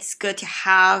approach. It's good to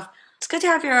have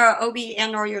your OB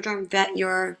and or your derm vet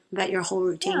your whole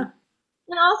routine. Yeah.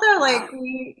 And also, like,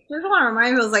 we just want to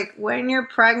remind people, like, when you're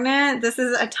pregnant, this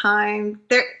is a time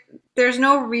there's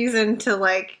no reason to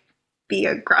like be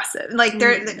aggressive. Like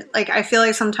like I feel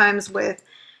like sometimes with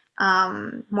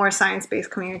more science-based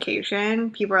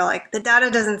communication, people are like, the data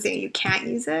doesn't say you can't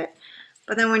use it.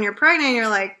 But then when you're pregnant, you're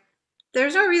like,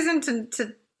 there's no reason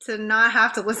to not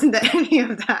have to listen to any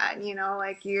of that.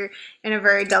 Like you're in a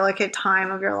very delicate time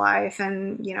of your life,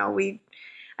 and we.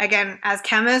 Again, as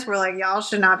chemists, we're like, y'all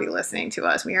should not be listening to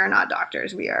us. We are not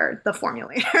doctors. We are the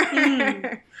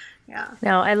formulator. Yeah.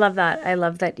 No, I love that. I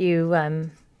love that you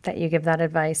give that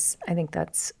advice. I think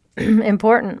that's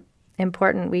important.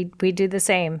 We do the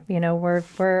same. We're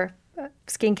a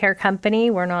skincare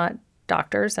company. We're not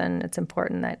doctors, and it's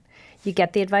important that you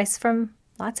get the advice from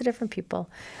lots of different people.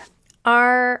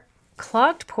 Are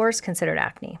clogged pores considered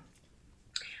acne?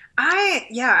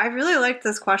 I really like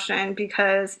this question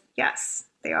because yes,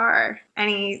 they are.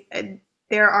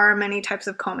 There are many types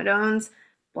of comedones.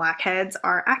 Blackheads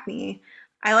are acne.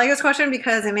 I like this question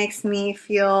because it makes me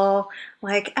feel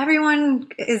like everyone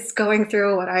is going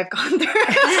through what I've gone through.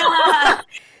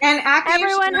 And acne.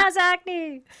 Everyone has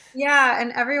acne. Yeah,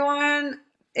 and everyone,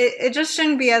 it just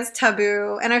shouldn't be as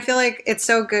taboo. And I feel like it's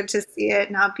so good to see it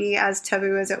not be as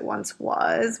taboo as it once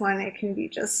was, when it can be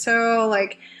just so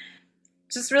like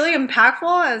just really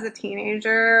impactful as a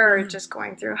teenager or just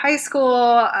going through high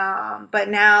school. But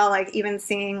now, like, even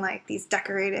seeing like these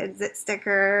decorated zit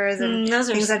stickers and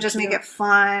things that just make it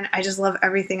fun. I just love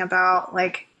everything about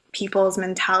like people's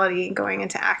mentality going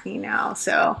into acne now.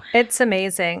 So it's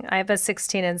amazing. I have a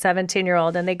 16 and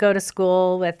 17-year-old, and they go to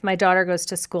school with, my daughter goes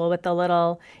to school with the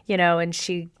little, and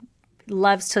she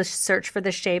loves to search for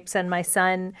the shapes. And my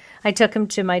son, I took him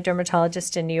to my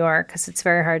dermatologist in New York because it's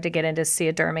very hard to get in to see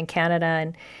a derm in Canada.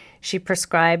 And she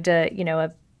prescribed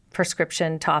a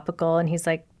prescription topical. And he's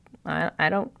like,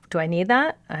 do I need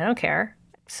that? I don't care.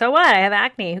 So what? I have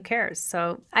acne. Who cares?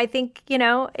 So I think,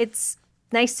 it's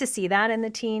nice to see that in the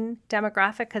teen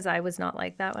demographic, because I was not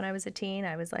like that when I was a teen.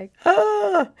 I was like,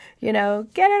 get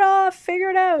it off, figure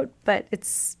it out. But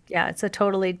it's a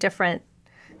totally different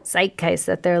zeitgeist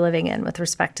that they're living in with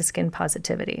respect to skin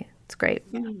positivity. It's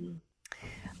great. Mm.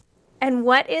 And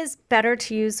what is better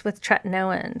to use with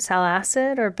tretinoin, salicylic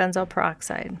acid or benzoyl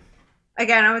peroxide?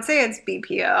 Again, I would say it's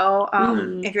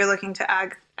BPO if you're looking to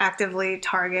actively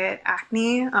target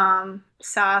acne.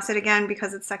 Salicylic acid, again,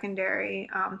 because it's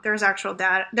secondary. There's actual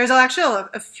data. There's actually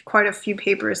quite a few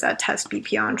papers that test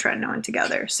BPO and tretinoin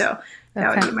together. So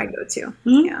that would be my go-to.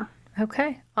 Mm-hmm. Yeah.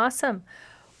 Okay. Awesome.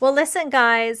 Well, listen,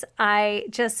 guys, I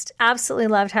just absolutely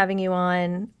loved having you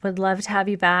on. Would love to have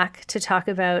you back to talk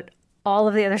about all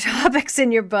of the other topics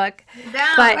in your book.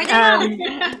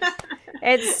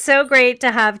 It's so great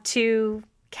to have two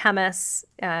chemists,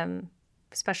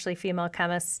 especially female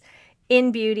chemists,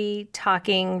 in beauty,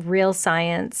 talking real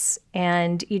science.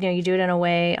 And, you do it in a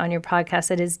way on your podcast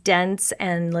that is dense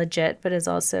and legit, but is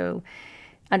also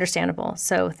understandable.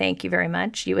 So thank you very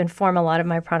much. You inform a lot of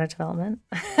my product development.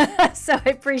 So I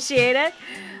appreciate it.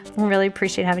 I really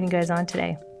appreciate having you guys on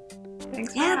today.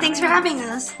 Thanks for having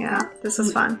us. Yeah, this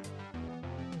was fun.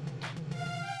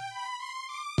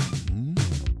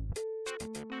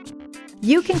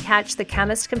 You can catch the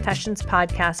Chemist Confessions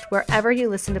podcast wherever you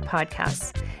listen to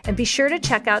podcasts. And be sure to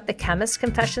check out the Chemist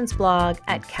Confessions blog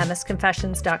at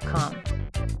chemistconfessions.com.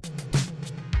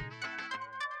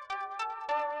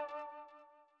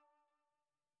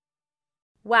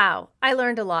 Wow, I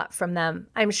learned a lot from them.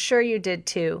 I'm sure you did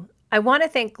too. I want to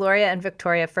thank Gloria and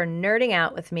Victoria for nerding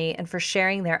out with me and for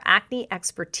sharing their acne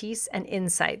expertise and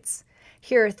insights.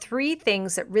 Here are 3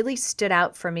 things that really stood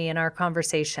out for me in our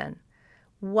conversation.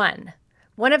 1.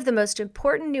 One of the most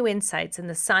important new insights in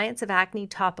the science of acne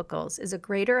topicals is a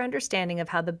greater understanding of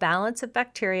how the balance of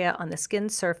bacteria on the skin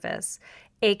surface,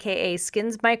 aka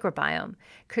skin's microbiome,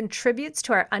 contributes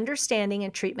to our understanding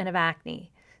and treatment of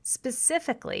acne.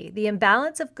 Specifically, the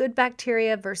imbalance of good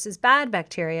bacteria versus bad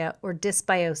bacteria, or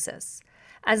dysbiosis.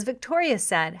 As Victoria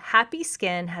said, happy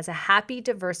skin has a happy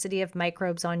diversity of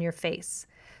microbes on your face.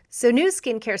 So new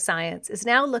skincare science is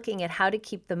now looking at how to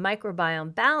keep the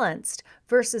microbiome balanced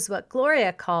versus what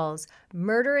Gloria calls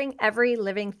murdering every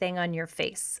living thing on your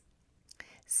face.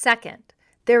 Second,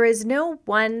 there is no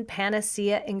one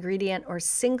panacea ingredient or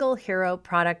single hero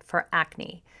product for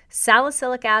acne.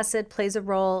 Salicylic acid plays a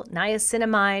role,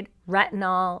 niacinamide,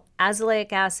 retinol,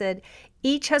 azelaic acid,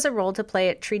 each has a role to play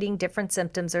at treating different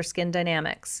symptoms or skin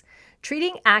dynamics.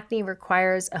 Treating acne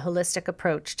requires a holistic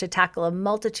approach to tackle a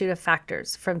multitude of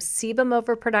factors, from sebum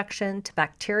overproduction to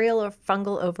bacterial or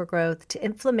fungal overgrowth to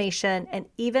inflammation and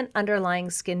even underlying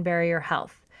skin barrier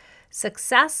health.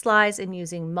 Success lies in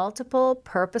using multiple,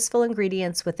 purposeful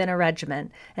ingredients within a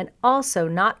regimen and also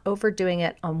not overdoing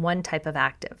it on one type of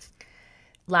active.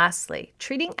 Lastly,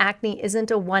 treating acne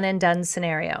isn't a one-and-done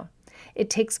scenario. It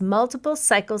takes multiple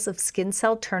cycles of skin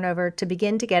cell turnover to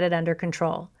begin to get it under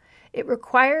control. It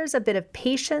requires a bit of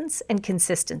patience and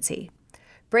consistency.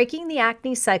 Breaking the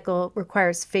acne cycle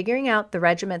requires figuring out the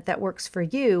regimen that works for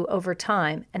you over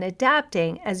time and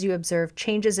adapting as you observe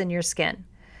changes in your skin.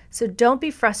 So don't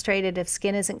be frustrated if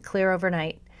skin isn't clear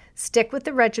overnight. Stick with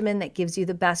the regimen that gives you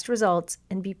the best results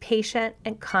and be patient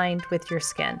and kind with your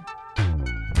skin.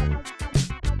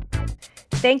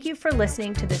 Thank you for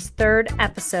listening to this third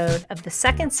episode of the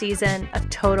second season of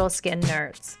Total Skin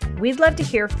Nerds. We'd love to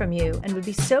hear from you and would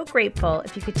be so grateful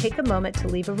if you could take a moment to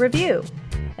leave a review.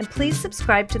 And please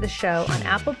subscribe to the show on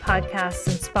Apple Podcasts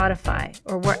and Spotify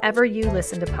or wherever you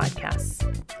listen to podcasts.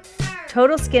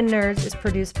 Total Skin Nerds is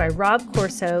produced by Rob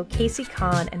Corso, Casey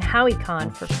Kahn, and Howie Kahn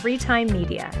for Freetime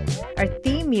Media. Our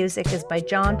theme music is by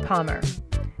John Palmer.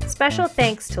 Special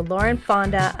thanks to Lauren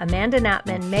Fonda, Amanda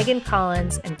Natman, Megan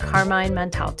Collins, and Carmine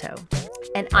Montalto.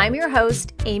 And I'm your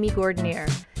host, Amy Gordonier.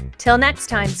 Till next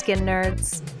time, Skin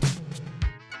Nerds.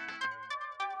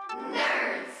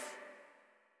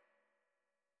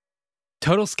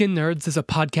 Total Skin Nerds is a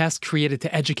podcast created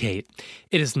to educate.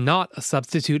 It is not a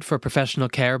substitute for professional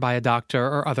care by a doctor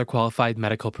or other qualified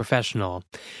medical professional.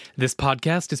 This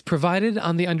podcast is provided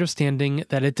on the understanding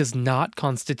that it does not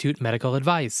constitute medical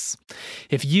advice.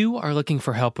 If you are looking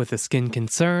for help with a skin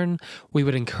concern, we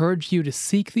would encourage you to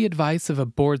seek the advice of a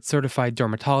board-certified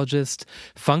dermatologist,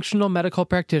 functional medical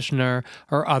practitioner,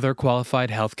 or other qualified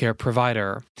healthcare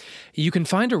provider. You can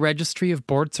find a registry of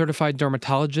board-certified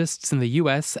dermatologists in the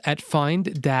U.S. at find-a-derm.aad.org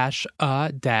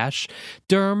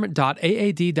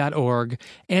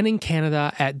and in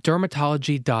Canada at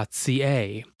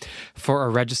dermatology.ca. For a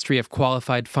registry of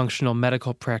qualified functional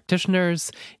medical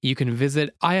practitioners, you can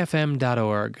visit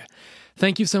ifm.org.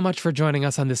 Thank you so much for joining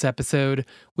us on this episode.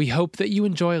 We hope that you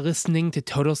enjoy listening to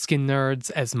Total Skin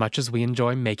Nerds as much as we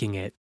enjoy making it.